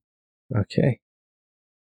film. Okay.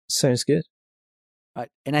 Sounds good. Right.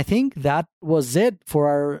 And I think that was it for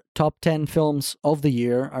our top 10 films of the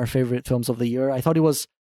year, our favorite films of the year. I thought it was,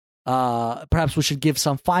 perhaps we should give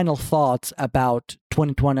some final thoughts about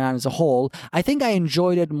 2021 as a whole. I think I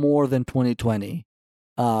enjoyed it more than 2020,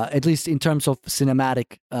 at least in terms of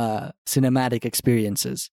cinematic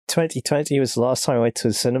experiences. 2020 was the last time I went to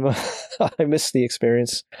the cinema. I missed the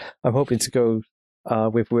experience. I'm hoping to go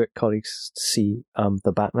with work colleagues to see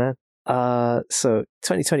The Batman. So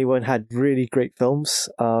 2021 had really great films.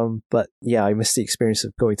 But yeah, I missed the experience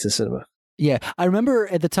of going to the cinema. Yeah, I remember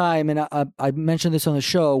at the time, and I mentioned this on the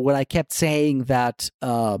show, when I kept saying that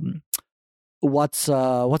what's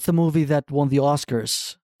the movie that won the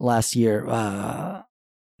Oscars last year?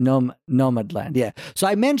 Nomadland. Yeah. So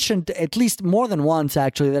I mentioned at least more than once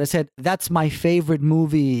actually that I said that's my favorite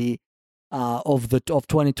movie of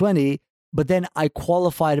 2020. But then I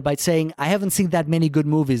qualified it by saying I haven't seen that many good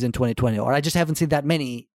movies in 2020, or I just haven't seen that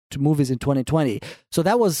many movies in 2020. So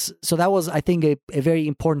that was I think a very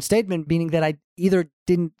important statement, meaning that I either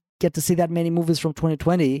didn't get to see that many movies from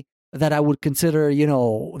 2020 that I would consider,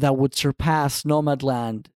 that would surpass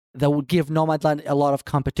Nomadland, that would give Nomadland a lot of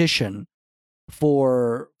competition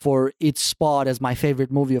for its spot as my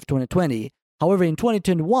favorite movie of 2020. However, in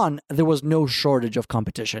 2021, there was no shortage of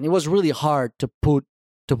competition. It was really hard to put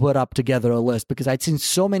up together a list because I'd seen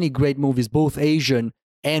so many great movies, both Asian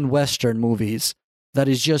and Western movies, that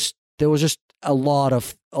is just there was just a lot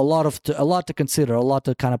to consider, a lot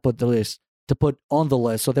to kind of put on the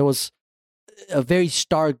list. So there was a very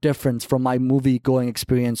stark difference from my movie going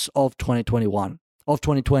experience of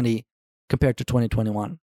 2020 compared to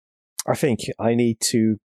 2021. I think I need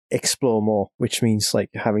to explore more, which means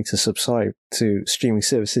like having to subscribe to streaming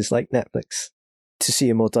services like Netflix to see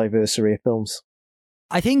a more diverse array of films.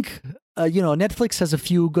 I think Netflix has a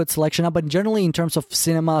few good selection, but generally in terms of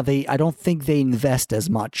cinema, I don't think they invest as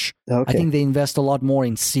much. Okay. I think they invest a lot more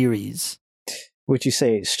in series. Would you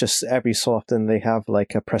say it's just every so often they have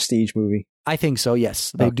like a prestige movie? I think so,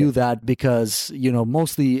 yes. They do that because,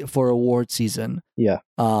 mostly for award season. Yeah.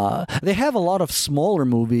 They have a lot of smaller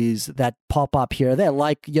movies that pop up here. They're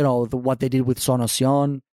like, what they did with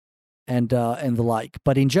Sonosion and the like.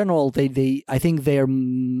 But in general, I think they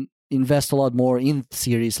invest a lot more in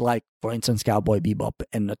series like, for instance, Cowboy Bebop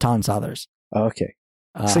and tons others. Okay.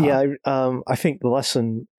 So yeah, I think the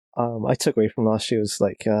lesson I took away from last year was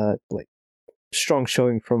like strong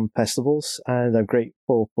showing from festivals, and I'm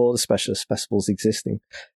grateful for the specialist festivals existing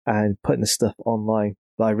and putting the stuff online.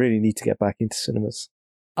 But I really need to get back into cinemas.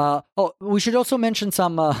 We should also mention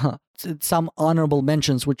some honorable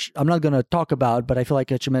mentions, which I'm not going to talk about, but I feel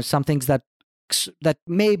like I should mention some things that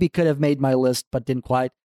maybe could have made my list but didn't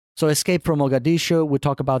quite. So Escape from Mogadishu, we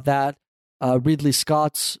talk about that. Ridley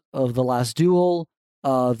Scott's of The Last Duel,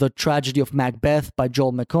 The Tragedy of Macbeth by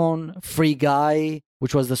Joel McCone, Free Guy,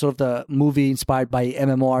 which was the sort of the movie inspired by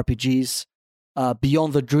MMORPGs,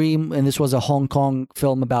 Beyond the Dream, and this was a Hong Kong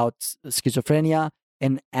film about schizophrenia,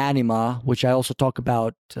 and Anima, which I also talk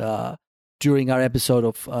about during our episode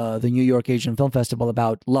of the New York Asian Film Festival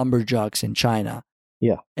about lumberjacks in China.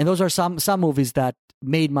 Yeah. And those are some movies that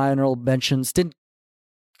made my honorable mentions. Didn't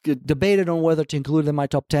debated on whether to include them in my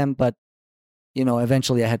top 10, but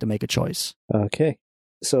eventually I had to make a choice. Okay.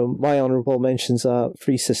 So my honorable mentions are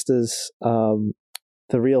Three Sisters, The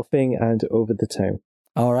Real Thing, and Over the Town.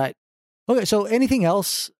 All right. Okay, so anything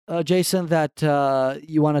else, Jason, that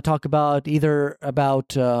you want to talk about, either about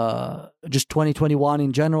just 2021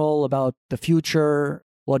 in general, about the future?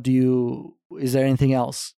 Is there anything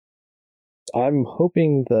else? I'm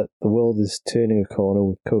hoping that the world is turning a corner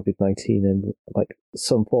with COVID-19 and like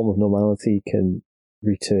some form of normality can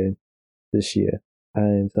return this year.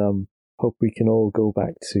 And hope we can all go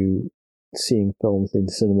back to seeing films in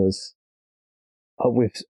cinemas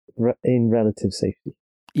in relative safety.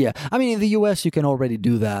 Yeah. I mean, in the US, you can already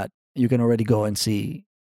do that. You can already go and see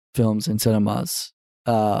films in cinemas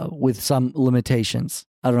with some limitations.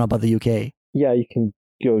 I don't know about the UK. Yeah, you can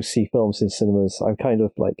go see films in cinemas. I'm kind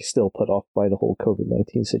of like still put off by the whole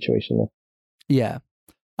COVID-19 situation though. Yeah.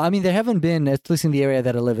 I mean, there haven't been, at least in the area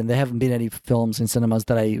that I live in, there haven't been any films in cinemas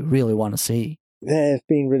that I really want to see. There have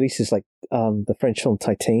been releases like the French film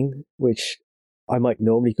Titane, which I might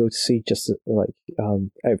normally go to see just out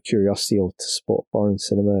of curiosity or to support foreign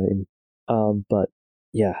cinema. But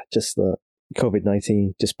yeah, just the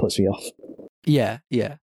COVID-19 just puts me off. Yeah,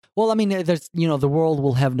 yeah. Well, I mean, there's the world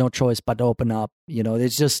will have no choice but to open up.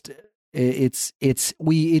 It's just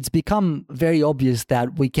it's become very obvious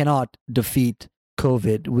that we cannot defeat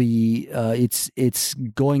COVID.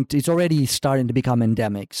 It's already starting to become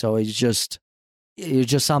endemic. So it's just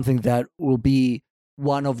something that will be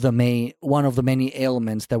one of the many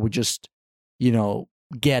ailments that we just that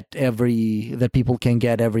people can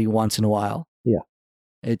get every once in a while. Yeah,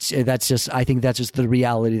 I think that's just the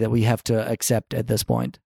reality that we have to accept at this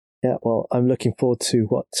point. Yeah, well, I'm looking forward to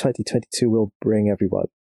what 2022 will bring everyone.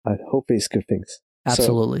 I hope it's good things.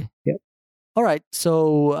 Absolutely. So, yep. All right.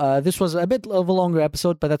 So this was a bit of a longer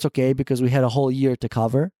episode, but that's okay because we had a whole year to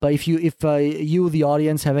cover. But if you, the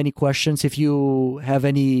audience, have any questions, if you have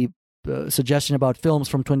any suggestion about films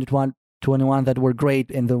from 2021 that were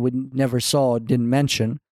great and that we never saw, didn't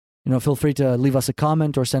mention, feel free to leave us a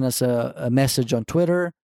comment or send us a message on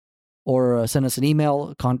Twitter or send us an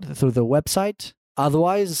email through the website.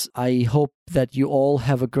 Otherwise, I hope that you all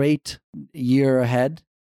have a great year ahead,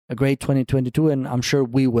 a great 2022, and I'm sure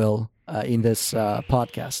we will in this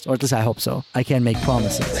podcast, or at least I hope so. I can't make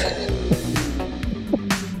promises.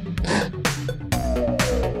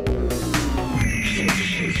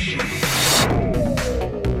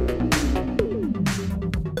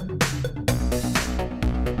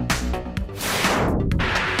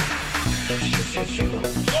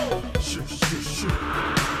 Sure.